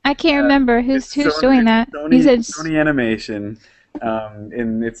 I can't remember who's doing that. Sony, said Sony Animation,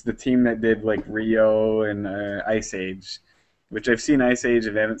 and it's the team that did like Rio and Ice Age, which I've seen Ice Age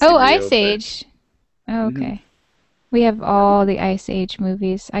and haven't seen Rio, Ice Age. Oh, okay. We have all the Ice Age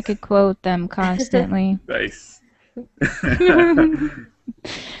movies. I could quote them constantly. Nice.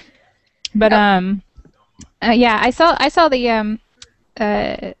 But yeah, I saw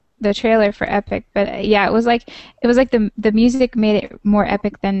the trailer for Epic, but yeah, it was like the music made it more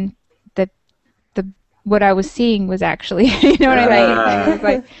epic than the what I was seeing was actually. You know what I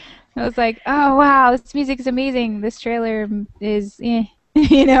mean? I was like, oh wow, this music is amazing. This trailer is, you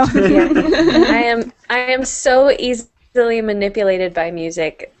know. Yeah. I am so easily manipulated by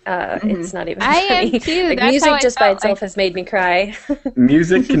music. It's not even funny. I am too. Like, That's music how just by itself has made me cry.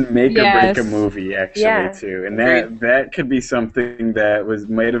 Music can make or break a Yes. movie, actually, too, and that could be something that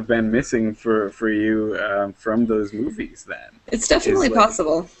might have been missing for you from those movies. Then It's definitely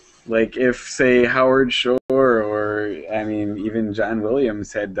possible. Like if, say, Howard Shore or, I mean, even John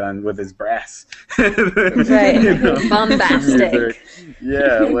Williams had done with his brass. Right. You know, Bombastic. music.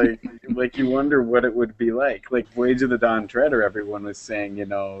 Yeah, like you wonder what it would be like. Like Voyage of the Dawn Treader, everyone was saying, you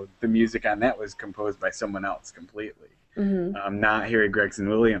know, the music on that was composed by someone else completely, not Harry Gregson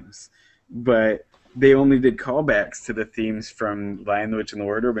Williams. But they only did callbacks to the themes from Lion, the Witch, and the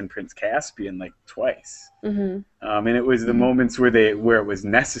Wardrobe and Prince Caspian like twice. And it was the moments where it was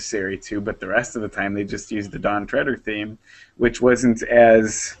necessary to, but the rest of the time they just used the Dawn Treader theme, which wasn't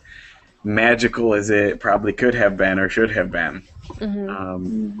as magical as it probably could have been or should have been.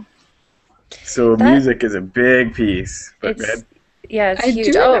 So music is a big piece. But it's I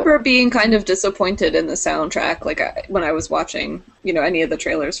huge. do remember being kind of disappointed in the soundtrack. Like when I was watching, you know, any of the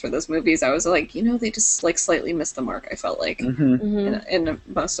trailers for those movies, I was like, you know, they just like slightly missed the mark. I felt like in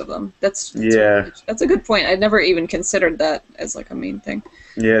most of them. That's a good point. I'd never even considered that as like a main thing.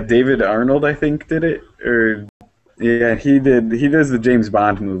 Yeah, David Arnold, I think, did it, or he did. He does the James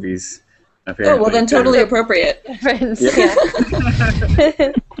Bond movies. Apparently. Oh well, then totally appropriate. Friends.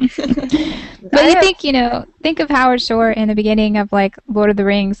 But you think of Howard Shore in the beginning of like Lord of the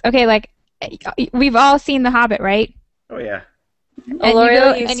Rings. Okay, like we've all seen The Hobbit, right? Oh yeah.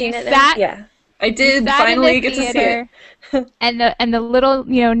 Oloriel, you've seen it? Yeah. I did finally get to see it. And the little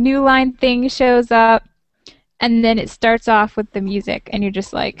New Line thing shows up, and then it starts off with the music, and you're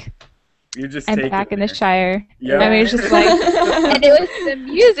just like, I'm back in the Shire. Yeah. I mean, it's just like, and it was the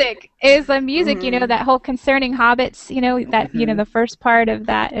music. It was the music, that whole concerning hobbits, that, the first part of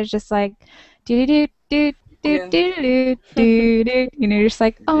that is just like, do do do do do do do. You're just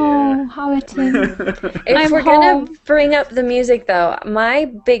like, oh, Hobbiton. If we're gonna bring up the music, though, my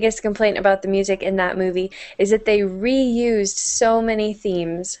biggest complaint about the music in that movie is that they reused so many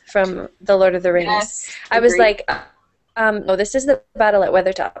themes from The Lord of the Rings. Yes, I was like, oh, this is the battle at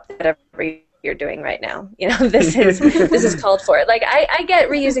Weathertop, whatever you're doing right now. This is called for it. Like, I get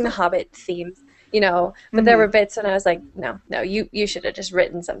reusing the Hobbit themes, but there were bits and I was like, no, you should have just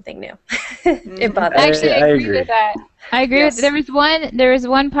written something new. It bothered me. Actually, I agree with that. I agree with. There was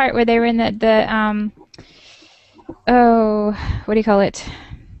one part where they were in the what do you call it?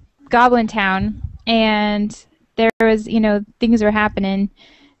 Goblin Town, and there was things were happening.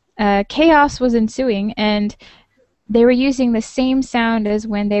 Chaos was ensuing, and they were using the same sound as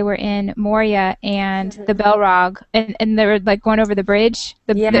when they were in Moria and the Balrog, and they were like going over the bridge,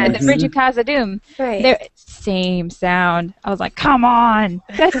 the bridge of Khazad-dûm. Right. Same sound. I was like, come on,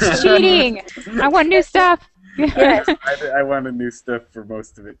 that's cheating. I want new stuff. Yes. I wanted new stuff for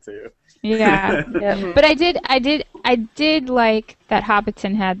most of it too. Yeah. Yep. But I did like that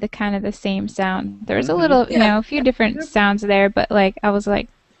Hobbiton had the kind of the same sound. There was a little, a few different sounds there, but like I was like,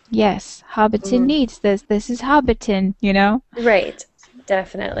 yes, Hobbiton needs this. This is Hobbiton, Right.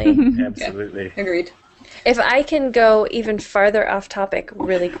 Definitely. Absolutely. Agreed. If I can go even farther off topic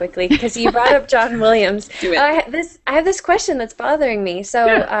really quickly, because you brought up John Williams. Do it. I have this question that's bothering me. So,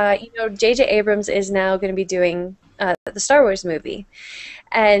 J.J. Abrams is now going to be doing the Star Wars movie,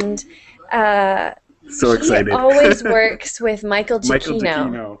 and So excited. he always works with Michael Michael Giacchino.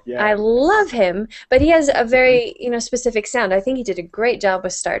 Giacchino, yeah. I love him, but he has a very specific sound. I think he did a great job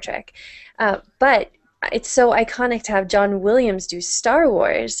with Star Trek, but it's so iconic to have John Williams do Star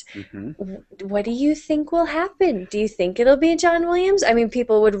Wars. What do you think will happen? Do you think it'll be John Williams? I mean,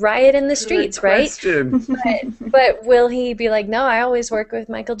 people would riot in the streets, right? But will he be like, no, I always work with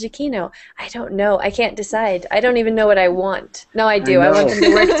Michael Giacchino? I don't know. I can't decide. I don't even know what I want. No, I do. I want them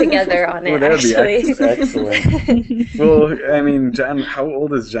to work together on it, that would actually. be excellent. Well, I mean, how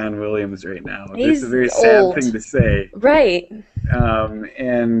old is John Williams right now? He's It's a very sad old. thing to say. Right.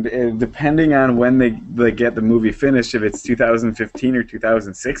 And depending on when they get the movie finished, if it's 2015 or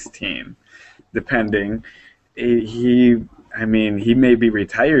 2016, depending, he may be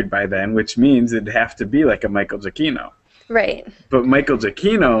retired by then, which means it'd have to be like a Michael Giacchino. Right. But Michael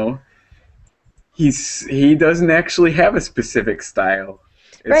Giacchino, he doesn't actually have a specific style,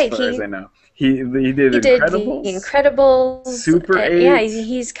 as far as I know. He did Incredibles. The Incredibles. Super 8. Yeah,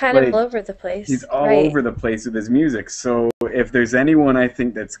 he's kind of all over the place. He's all over the place with his music. So if there's anyone I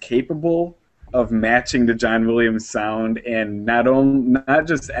think that's capable of matching the John Williams sound and not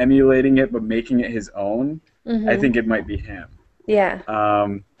just emulating it but making it his own, I think it might be him. Yeah.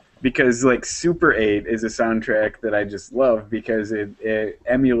 Because like Super 8 is a soundtrack that I just love because it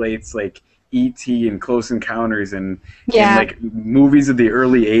emulates like E.T. and Close Encounters and like movies of the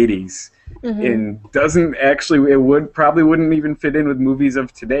early 80s. And doesn't actually, probably wouldn't even fit in with movies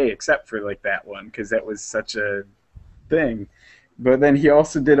of today except for like that one because that was such a thing. But then he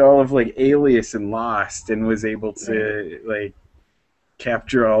also did all of like Alias and Lost and was able to like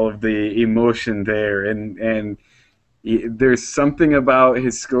capture all of the emotion there. And there's something about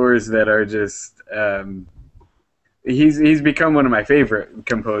his scores that are just he's become one of my favorite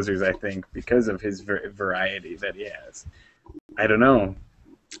composers, I think, because of his variety that he has. I don't know.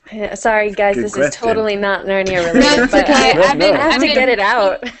 Sorry, guys, Good this question. is totally not Narnia related, That's okay. I have to get it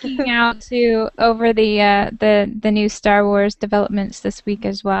out. Geeking out over the new Star Wars developments this week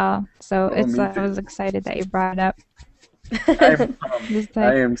as well. So I was excited that you brought it up. I'm pumped.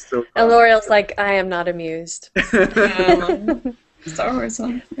 I am so pumped. Oloriel's like, I am not amused. Star Wars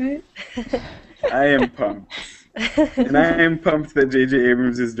one, right? I am pumped. And I am pumped that J.J.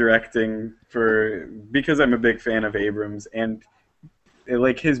 Abrams is directing because I'm a big fan of Abrams, and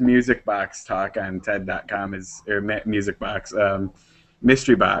like his Music Box talk on TED.com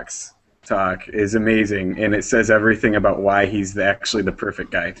Mystery Box talk is amazing, and it says everything about why he's actually the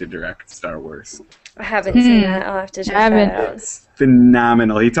perfect guy to direct Star Wars. I haven't seen that. I'll have to check that out. It's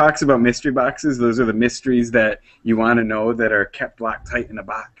phenomenal. He talks about mystery boxes. Those are the mysteries that you want to know that are kept locked tight in a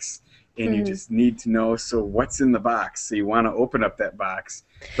box. And you just need to know, so what's in the box? So you want to open up that box.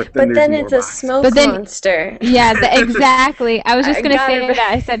 But then it's a smoke monster. Yeah, exactly. I was just going to say that.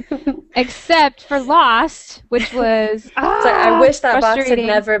 I said, except for Lost, which was I wish that box had frustrating.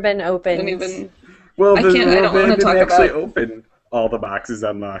 never been opened. Well, I don't want to talk actually about open all the boxes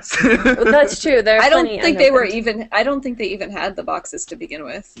on Lost. Well, that's true. There are I don't plenty think unopened. I don't think they even had the boxes to begin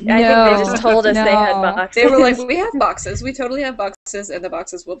with. I think they just told us they had boxes. They were like, we have boxes. We totally have boxes, and the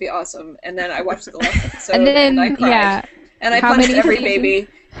boxes will be awesome. And then I watched the last episode, and I cried. And I punched every baby,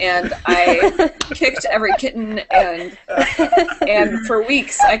 and I kicked every kitten, and for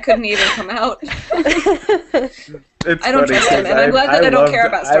weeks I couldn't even come out. It's I don't funny, trust him, and I'm glad that I don't care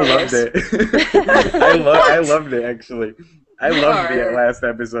about Star Wars. I loved it. I loved it, actually. I loved the last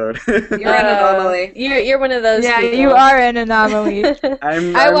episode. You're an anomaly. You're one of those people. You are an anomaly.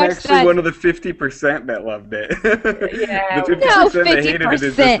 I'm actually one of the 50% that loved it. Yeah. The 50% that hated it is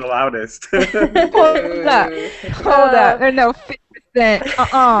just the loudest. Hold up. No,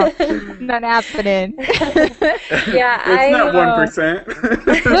 50%. Not happening. Yeah, it's not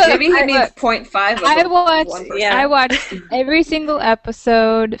 1%. Maybe he needs 0.5 of 1%. I watched every single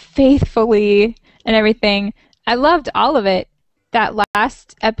episode faithfully and everything. I loved all of it. That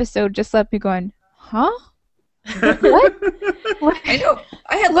last episode just left me going, huh? What? I know.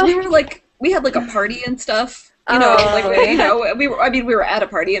 We had like a party and stuff. We were at a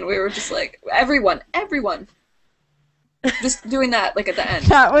party and we were just like everyone just doing that like at the end.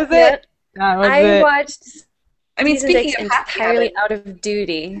 That was it. That was I watched. I mean, speaking of entirely out of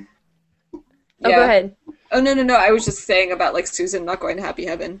duty. Oh, yeah. Go ahead. Oh no! I was just saying about like Susan not going to happy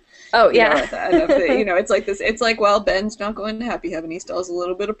heaven. Oh yeah. At the end of it, it's like this. It's like, well, Ben's not going to happy heaven. He still has a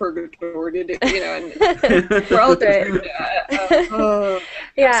little bit of purgatory to do, and we're all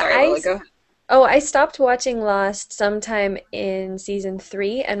yeah. Sorry, I stopped watching Lost sometime in season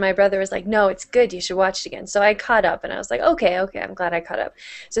 3, and my brother was like, "No, it's good. You should watch it again." So I caught up, and I was like, "Okay, I'm glad I caught up."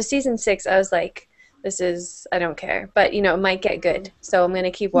 So season 6, I was like, I don't care. But, you know, it might get good. So I'm going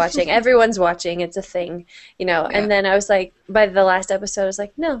to keep watching. Everyone's watching. It's a thing, you know. Yeah. And then I was like, by the last episode, I was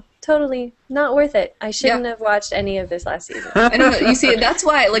like, no, totally not worth it. I shouldn't have watched any of this last season. I know. You see, that's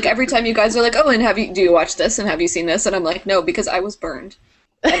why, like, every time you guys are like, oh, and do you watch this? And have you seen this? And I'm like, no, because I was burned.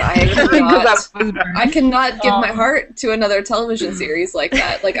 And I cannot give my heart to another television series like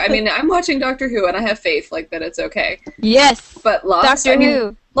that. Like, I mean, I'm watching Doctor Who, and I have faith, like, that it's okay. Yes. But Lost, Doctor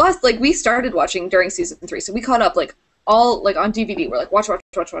Who. Lost, like, we started watching during season 3, so we caught up, like, all, like, on DVD. We're like, watch. And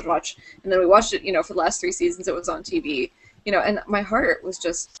then we watched it, you know, for the last 3 seasons it was on TV. You know, and my heart was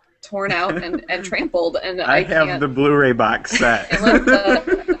just torn out and trampled. And I have the Blu-ray box set.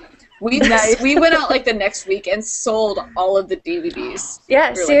 We went out like the next week and sold all of the DVDs.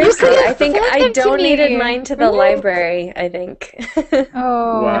 Yeah, seriously, I think I donated mine to the library, I think.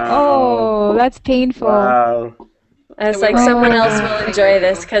 Oh, that's painful. Wow. I was like, someone else will enjoy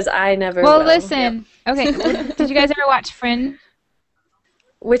this because I never will. Well, listen. Okay, did you guys ever watch Fringe?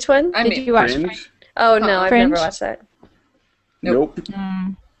 Which one? Did you watch Fringe? Oh, no, I've Fringe? never watched that. Nope.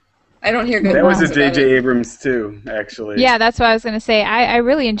 I don't hear good That was a things about J.J. it. Abrams too, actually. Yeah, that's what I was gonna say. I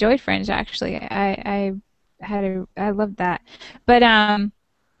really enjoyed Fringe, actually. I loved that. But in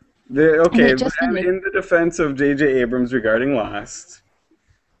the defense of J.J. Abrams regarding Lost,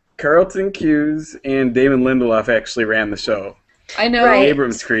 Carlton Cuse and Damon Lindelof actually ran the show. I know. Right.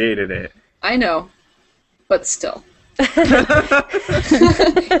 Abrams created it. I know, but still. He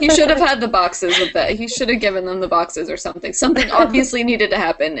should have had the boxes with that. He should have given them the boxes or something. Something obviously needed to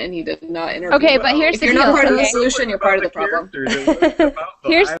happen, and he did not interview. Okay, well. but here's if the you're deal. not part of the Okay. solution, you're part of the problem.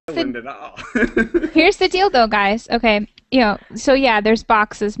 Here's the deal, though, guys. Okay, you know, so yeah, there's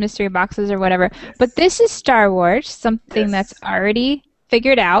boxes, mystery boxes, or whatever. But this is Star Wars, something that's already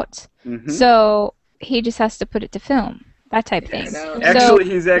figured out. Mm-hmm. So he just has to put it to film. That type thing. Actually,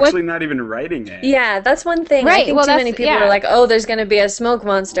 he's actually not even writing it. Yeah, that's one thing. Right, I think well, too many people are like, oh, there's going to be a smoke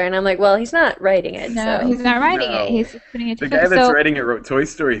monster. And I'm like, well, he's not writing it. No, so. he's not writing it. He's putting it to The film. guy that's writing it wrote Toy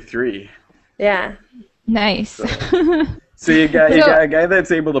Story 3. Yeah. Nice. So you got a guy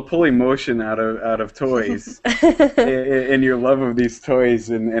that's able to pull emotion out of toys, and your love of these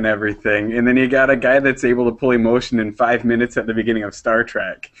toys and everything, and then you got a guy that's able to pull emotion in 5 minutes at the beginning of Star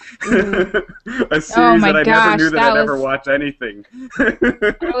Trek, a series that I never knew that I'd ever watch anything. I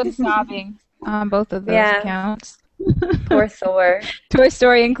was sobbing on both of those accounts. Poor Thor. Toy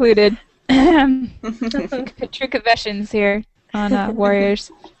Story included. True confessions here on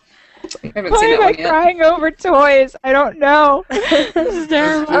Warriors. I haven't Why seen am that I one yet. crying over toys? I don't know. This is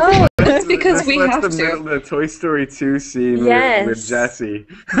terrible. Oh, That's because we have to. The Toy Story 2 scene with Jessie.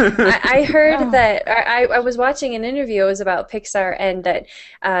 I heard that I was watching an interview. It was about Pixar and that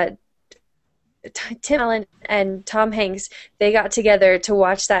Tim Allen and Tom Hanks, they got together to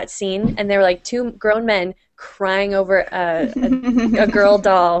watch that scene, and they were like 2 grown men crying over a girl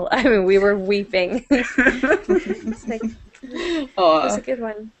doll. I mean, we were weeping. It's like, that's a good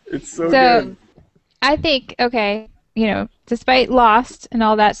one. It's so good. I think, okay, you know, despite Lost and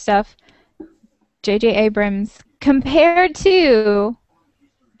all that stuff, J.J. Abrams, compared to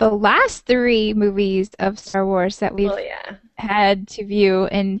the last 3 movies of Star Wars that we've had to view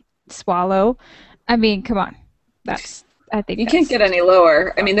and swallow, I mean, come on. I think you can't get any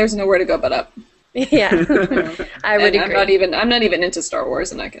lower. I mean, there's nowhere to go but up. Yeah, I would agree. I'm not even into Star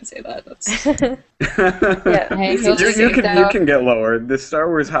Wars, and I can say that. That's you can get lower. The Star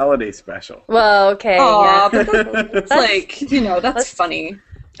Wars Holiday Special. Well, okay. But that's like, you know, that's funny.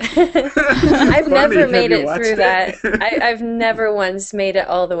 I've never made it through that. I've never once made it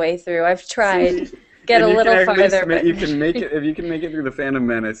all the way through. I've tried. Get a little farther. But you can make it if you can make it through the Phantom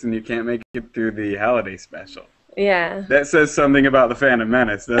Menace, and you can't make it through the Holiday Special. Yeah. That says something about the Phantom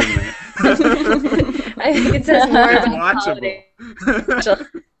Menace, doesn't it? I think it says more about watchable.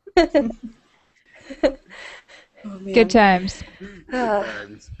 Good times.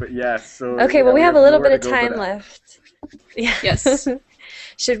 But yeah, so okay, well, we have a little bit of time left. Yeah. Yes.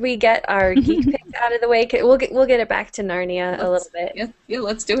 Should we get our geek pick out of the way? We'll get it back to Narnia a little bit. Yeah,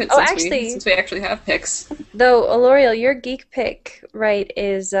 let's do it. Since we actually have picks. Though, Oloriel, your geek pick, right,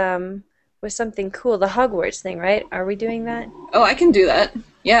 is was something cool, the Hogwarts thing, right? Are we doing that? Oh, I can do that.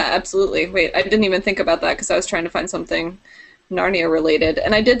 Yeah, absolutely. Wait, I didn't even think about that because I was trying to find something Narnia related,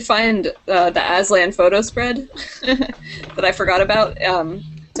 and I did find the Aslan photo spread that I forgot about.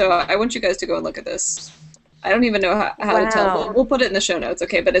 So I want you guys to go and look at this. I don't even know how to tell. We'll put it in the show notes,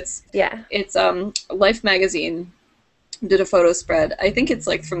 okay? But it's Life magazine did a photo spread. I think it's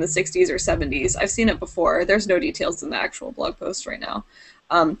like from the 60s or 70s. I've seen it before. There's no details in the actual blog post right now.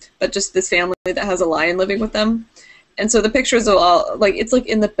 But just this family that has a lion living with them. And so the pictures are all, like, it's like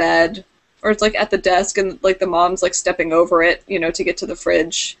in the bed, or it's like at the desk and like the mom's like stepping over it, you know, to get to the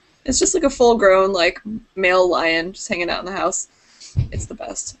fridge. It's just like a full-grown like male lion just hanging out in the house. It's the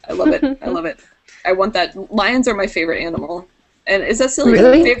best. I love it. I love it. I want that. Lions are my favorite animal. And is that silly?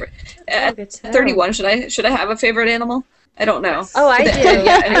 Really? Favorite? At 31, should I have a favorite animal? I don't know. Oh, I do.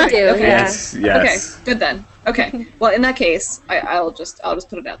 Yeah, anyway. I do. Okay. Yeah. Yes. Okay, good then. Okay. Well, in that case, I'll just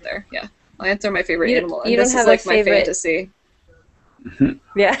put it out there. Yeah. Lions are my favorite animal. And you don't this have is like a my favorite- fantasy.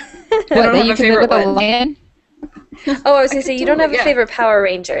 Yeah. What, don't that have you a can live favorite with a one. lion? Oh, I was gonna could say you don't have a totally- favorite Power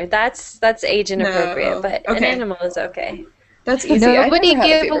Ranger. That's age inappropriate, No. but an Okay. animal is okay. That's easy. I Nobody never had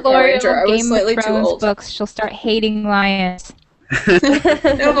a give favorite Power Ranger. I Oloriel was Game slightly of too Thrones old. books. She'll start hating lions.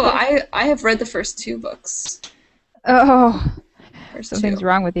 No, I have read the first 2 books. Oh, First something's 2.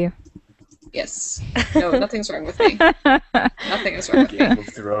 wrong with you. Yes. No, nothing's wrong with me. Nothing is wrong with me. Game of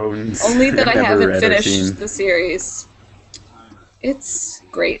Thrones. Only that I Never haven't read or finished seen. the series. It's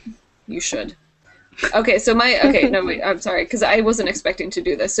great. You should. Okay, so no, wait, I'm sorry, because I wasn't expecting to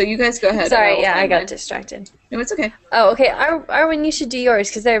do this. So you guys go ahead. and Sorry, will yeah, I find got mine. distracted. No, it's okay. Oh, okay. Arwen, you should do yours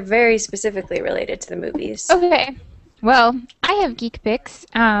because they're very specifically related to the movies. Okay. Well, I have geek picks.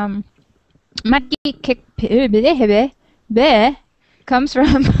 My geek pick comes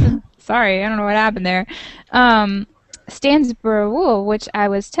from. Sorry, I don't know what happened there. Stansborough Wool, which I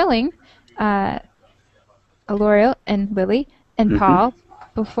was telling Oloriel and Lily and Paul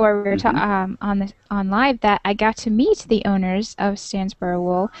before we were on live that I got to meet the owners of Stansborough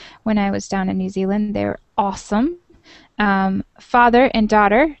Wool when I was down in New Zealand. They're awesome. Father and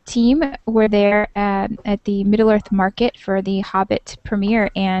daughter team were there at the Middle-earth Market for the Hobbit premiere,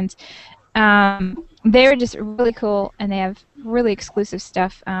 and they were just really cool, and they have really exclusive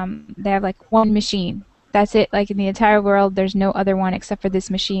stuff. They have like one machine. That's it. Like in the entire world, there's no other one except for this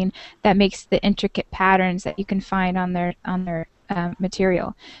machine that makes the intricate patterns that you can find on their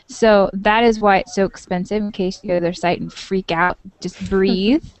material. So that is why it's so expensive. In case you go to their site and freak out, just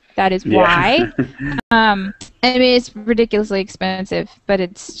breathe. That is why. I mean, it's ridiculously expensive, but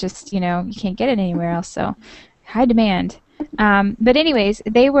it's just, you can't get it anywhere else, so high demand. But anyways,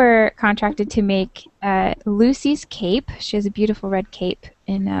 they were contracted to make Lucy's cape. She has a beautiful red cape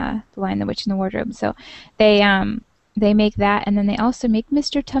in The Lion, the Witch, and the Wardrobe. So they make that, and then they also make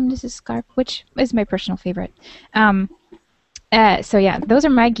Mr. Tumnus' scarf, which is my personal favorite. So yeah, those are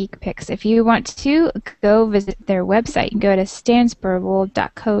my geek picks. If you want to go visit their website, you can go to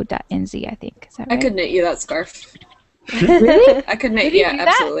stansborough.co.nz, I think. Is that right? I could knit you that scarf. Really? I could knit. Did you Yeah, do that?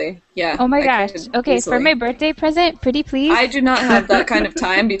 absolutely. Yeah. Oh my I gosh. could Okay, easily. for my birthday present, pretty please. I do not have that kind of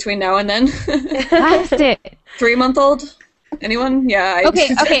time between now and then. Blast it. 3-month-old? Anyone? Yeah. Okay,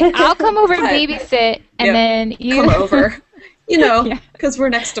 I'll come over and babysit, and Yeah. then you Come over. Yeah. Because we're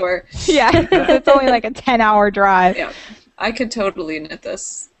next door. Yeah, it's only like a 10-hour drive. Yeah. I could totally knit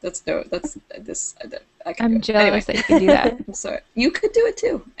this. I could I'm do it. jealous Anyway, that you can do that. I'm sorry. You could do it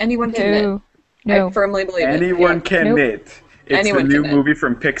too. Anyone can knit. No. I firmly believe it. Anyone Yeah. can Nope. knit. It's Anyone the new can knit. movie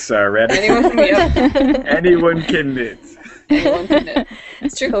from Pixar, right? Anyone, yep. Anyone can knit. Anyone can knit.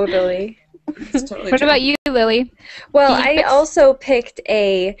 It's true. Totally. It's totally What true. about you, Lily? Well, Geek I picks? also picked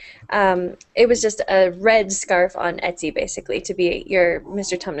it was just a red scarf on Etsy, basically, to be your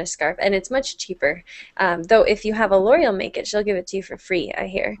Mr. Tumnus scarf, and it's much cheaper. Though if you have Oloriel make it, she'll give it to you for free, I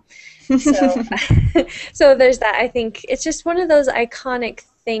hear. So, so there's that. I think it's just one of those iconic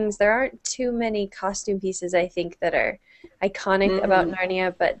things. There aren't too many costume pieces, I think, that are iconic about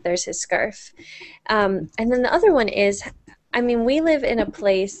Narnia, but there's his scarf. And then the other one is, I mean, we live in a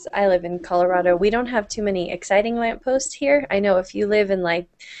place, I live in Colorado, we don't have too many exciting lampposts here. I know if you live in like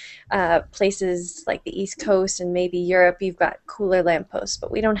places like the East Coast and maybe Europe, you've got cooler lampposts,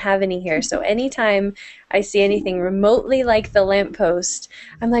 but we don't have any here. So anytime I see anything remotely like the lamppost,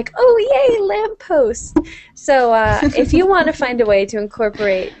 I'm like, oh yay, lamppost. So if you want to find a way to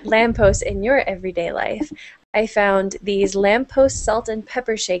incorporate lampposts in your everyday life, I found these lamppost salt and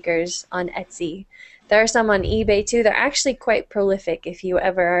pepper shakers on Etsy. There are some on eBay too. They're actually quite prolific if you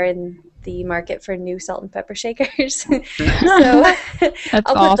ever are in the market for new salt and pepper shakers. So I'll put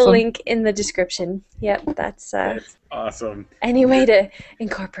the awesome. link in the description. Yep, that's That's awesome. any way to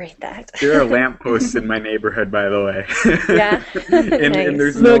incorporate that. There are lampposts in my neighborhood, by the way. Yeah. and Nice.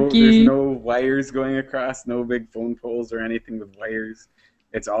 there's Lucky. no wires going across, no big phone poles or anything with wires.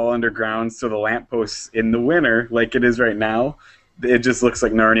 It's all underground, so the lampposts in the winter, like it is right now, it just looks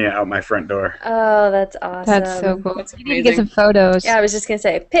like Narnia out my front door. Oh, that's awesome. That's so cool. That's You need to get amazing. some photos. Yeah, I was just going to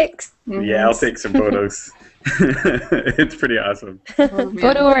say, pics. Yeah, I'll take some photos. It's pretty awesome. Oh, man.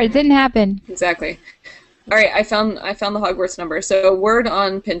 Photo or it didn't happen. Exactly. All right, I found the Hogwarts number. So word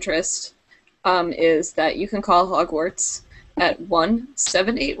on Pinterest is that you can call Hogwarts at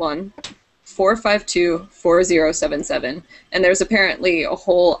 1-781 452-4077. And there's apparently a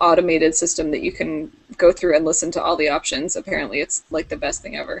whole automated system that you can go through and listen to all the options. Apparently it's like the best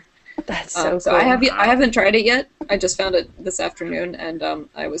thing ever. That's so cool. So I haven't tried it yet. I just found it this afternoon, and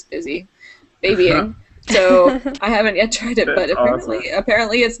I was busy babying. So I haven't yet tried it, but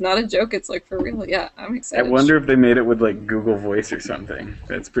apparently it's not a joke. It's like for real. Yeah, I'm excited. I wonder if they made it with like Google Voice or something.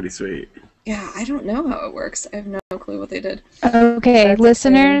 That's pretty sweet. Yeah, I don't know how it works. I have no clue what they did. Okay, That's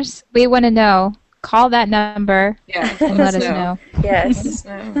listeners, we want to know. Call that number. Yeah, and let us know. Yes.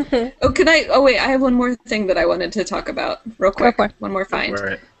 Oh wait, I have one more thing that I wanted to talk about real quick. One more find.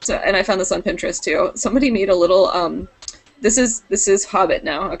 So, and I found this on Pinterest too. Somebody made a little this is Hobbit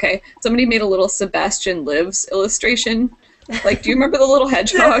now, okay? Somebody made a little Sebastian Lives illustration. Like, do you remember the little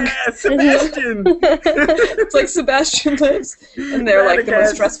hedgehog? Yeah, Sebastian! It's like Sebastian Lives. And they're like the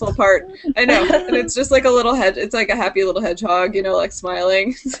most stressful part. I know. And it's just like a little it's like a happy little hedgehog, you know, like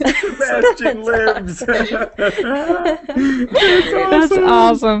smiling. Sebastian Lives! That's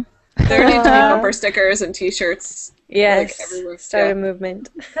awesome. They're doing bumper stickers and t-shirts. Yes, like everywhere. start a movement.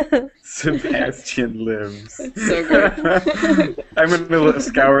 Sebastian Lives. It's so good. I'm going to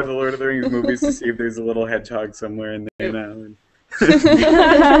scour the Lord of the Rings movies to see if there's a little hedgehog somewhere in there now.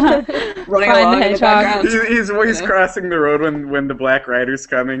 Running along in the background. He's crossing the road when the Black Rider's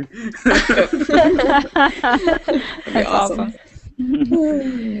coming. That's awesome.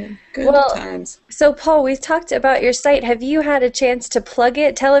 Good times. So, Paul, we've talked about your site. Have you had a chance to plug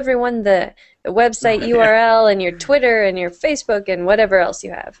it? Tell everyone the website URL and your Twitter and your Facebook and whatever else you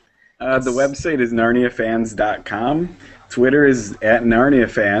have. The website is narniafans.com. Twitter is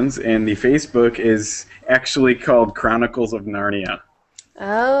 @NarniaFans, and the Facebook is actually called Chronicles of Narnia.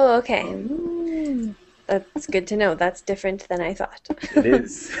 Oh, okay. That's good to know. That's different than I thought. It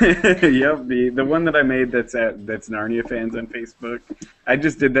is. Yep, the one that I made that's Narnia Fans on Facebook. I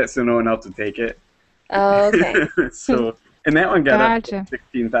just did that so no one else would take it. Oh, okay. And that one got up Gotcha. to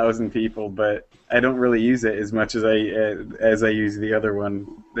 16,000 people, but I don't really use it as much as I use the other one,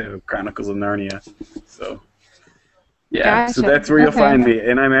 the Chronicles of Narnia. So yeah, Gotcha. so that's where you'll Okay. find me.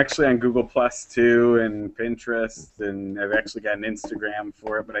 And I'm actually on Google Plus too, and Pinterest, and I've actually got an Instagram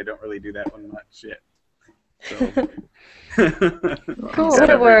for it, but I don't really do that one much yet. So Cool. What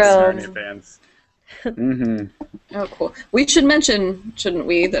a world. Narnia Fans. Mm-hmm. Oh, cool. We should mention, shouldn't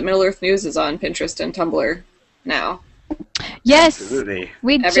we, that Middle Earth News is on Pinterest and Tumblr now. Yes, Absolutely.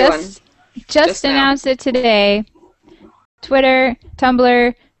 we Everyone. just now. announced it today. Twitter,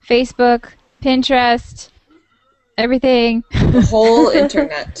 Tumblr, Facebook, Pinterest, everything. The whole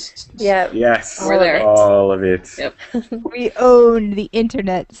internet. Yeah. Yes. We're there. All of it. Yep. We own the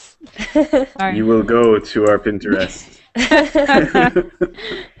internets. Sorry. You will go to our Pinterest.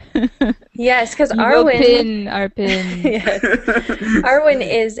 Yes, because You will Arwen. pin our pin. Yes. Arwen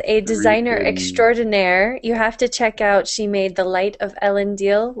is a designer extraordinaire. You have to check out. She made the Light of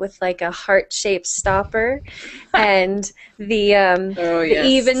Elendil with like a heart-shaped stopper, and the yes.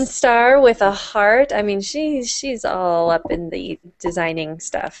 even star with a heart. I mean, she's all up in the designing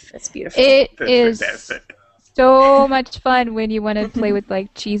stuff. It's beautiful. It That's is fantastic. so much fun when you want to play with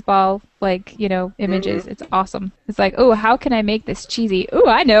like cheese ball, like, you know, images. It's awesome. It's like, oh, how can I make this cheesy? Oh,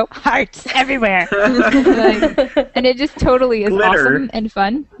 I know, hearts everywhere. And it just totally is Glitter. awesome and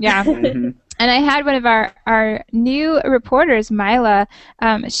fun. Yeah. Mhm. And I had one of our new reporters, Mila.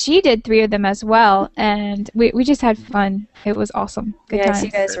 She did 3 of them as well, and we just had fun. It was awesome. Good Yes, times.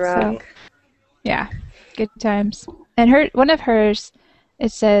 you guys rock. Yeah, good times. And one of hers,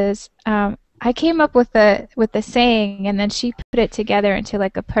 it says, I came up with the saying, and then she put it together into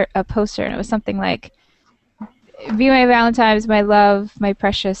like a poster, and it was something like, "Be my Valentine's, my love, my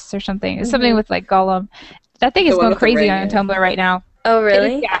precious," or something. It's something with like Gollum. That thing is The one going with the crazy ring, on yeah. Tumblr right now. Oh,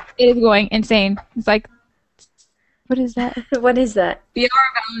 really? It is going insane. It's like, what is that? What is that? Be our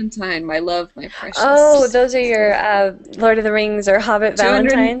Valentine, my love, my precious. Oh, those are your Lord of the Rings or Hobbit 200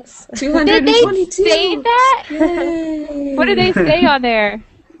 Valentines. Did they 222. say that? Yay. What did they say on there?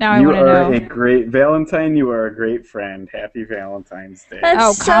 Now I You want to are know. a great Valentine. You are a great friend. Happy Valentine's Day. That's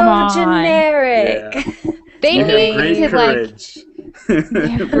Oh, so come on. generic. Yeah. They You have need great to like. courage. have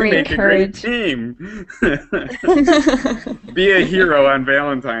We great make a great team. Be a hero on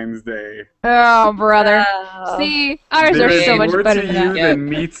Valentine's Day. Oh, brother. Wow. See, ours There are is so much more better to than you that. Yeah. than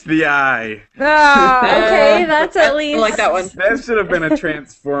meets the eye. Oh, Okay, that's at least. I like that one. That should have been a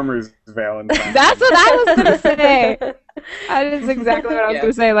Transformers Valentine. that's what I was gonna say. That is exactly what I was Yeah.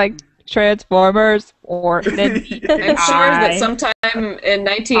 gonna say. Like Transformers or then I'm sure that sometime in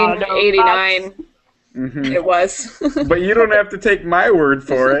 1989, It was. But you don't have to take my word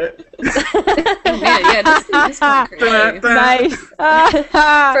for it. Oh man, yeah, this thing is kind of crazy.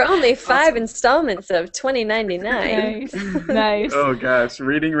 Nice. For only 5 installments of $20.99. Nice. Nice. Oh gosh,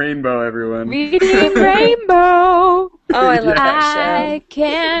 Reading Rainbow, everyone. Reading Rainbow. Oh, I love that I show.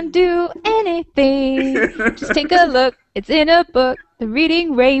 can do anything. Just take a look. It's in a book. The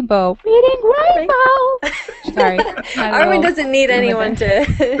Reading Rainbow. Reading Rainbow. Sorry. Arwen doesn't need anyone to.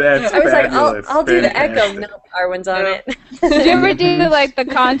 That's I was like, fabulous. I'll do the echo. Fantastic. No, Arwen's on it. Did you ever do like the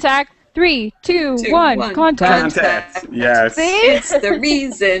contact? 3, 2, 1. Contact. Contact. Yes. See? It's the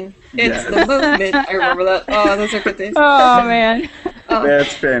reason. It's the movement. I remember that. Oh, those are good days. Oh man. Oh.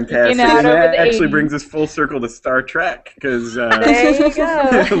 That's fantastic. Out And over that the actually 80s. brings us full circle to Star Trek, because There you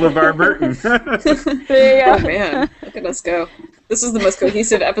go. LeVar Burton. There you Oh go. man, look at us go. This is the most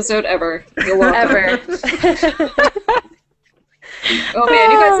cohesive episode ever. You're welcome. Ever. Oh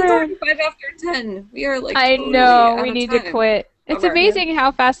man, you guys, it's Oh, already 5 after 10. We are like I totally know. out We of need time. to quit. It's Over. amazing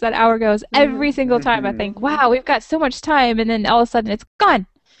how fast that hour goes. Every single time I think, wow, we've got so much time, and then all of a sudden it's gone.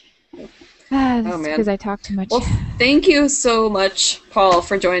 That's man. because I talk too much. Well, thank you so much, Paul,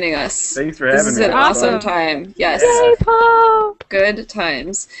 for joining us. Thanks for This having is me. an It was awesome fun. time. Yes, Yay, Paul! good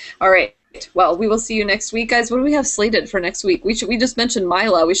times. All right. Well, we will see you next week, guys. What do we have slated for next week? We just mentioned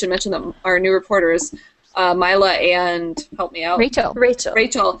Mila. We should mention them, our new reporters, Mila and help me out. Rachel. Rachel.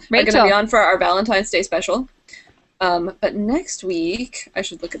 Rachel are going to Rachel. be on for our Valentine's Day special. But next week, I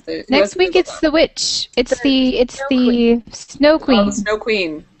should look at the. Next week it's the witch. It's the Snow Oh, Queen. the Snow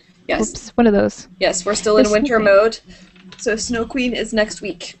Queen. Yes, Oops, one of those. yes, we're still The in Snow winter Queen. mode. So Snow Queen is next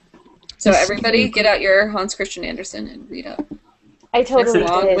week. So The everybody, Snow get out your Hans Christian Andersen and read up. I It's a totally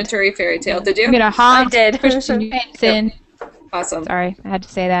long, did. wintry fairy tale. Did I'm you? gonna haunt did. Christian Johansson. Awesome. Sorry, I had to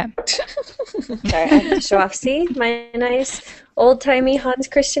say that. Sorry, I have to show off. See, my nice old-timey Hans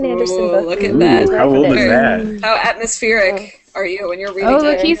Christian Andersen Ooh, book. look at Ooh, that. how old is Very- that? How atmospheric are you when you're reading? Oh,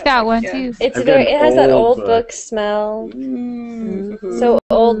 look, it? he's got one Yeah. too. It's I've very. got It an has that old old book. book smell. Mm. So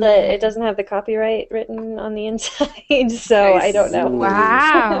old that it doesn't have the copyright written on the inside. So I don't know.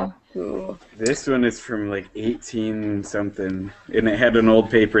 Wow. Ooh. This one is from like 18 something, and it had an old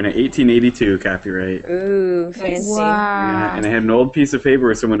paper in it, 1882 copyright. Ooh, fancy. Yeah, Wow. and it had an old piece of paper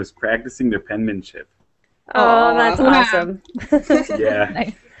where someone was practicing their penmanship. Oh, that's Wow. awesome. Yeah.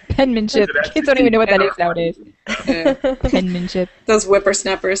 Penmanship. So that's Kids don't even know what that is nowadays. Yeah. Penmanship. Those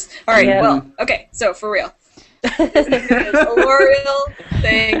whippersnappers. All right. Yeah. Well, okay. So for real, Oloriel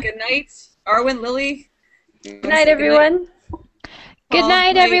saying good night. Arwen, Lily. Good night, everyone. Good Paul,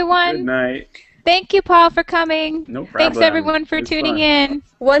 night, Nate. everyone. Good night. Thank you, Paul, for coming. No problem. Thanks, everyone, for It was tuning fun. in.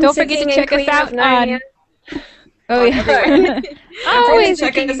 One Don't forget to singing check us Queen out of Narnia. Oh, yeah. Don't Always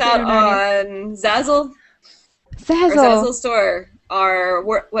check looking us into out Narnia. on Zazzle, our Zazzle. Zazzle store, our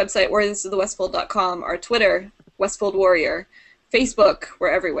website, warriorsofthewestfold.com, our Twitter, Westfold Warrior, Facebook, we're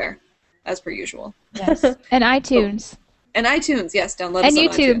everywhere, as per usual. Yes. And iTunes. And iTunes, yes, download And us on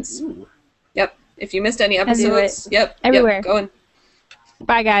YouTube. iTunes. Ooh. Yep. If you missed any do episodes, yep. Everywhere. Yep, go and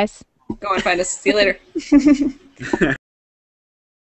Bye, guys. find us. See you later.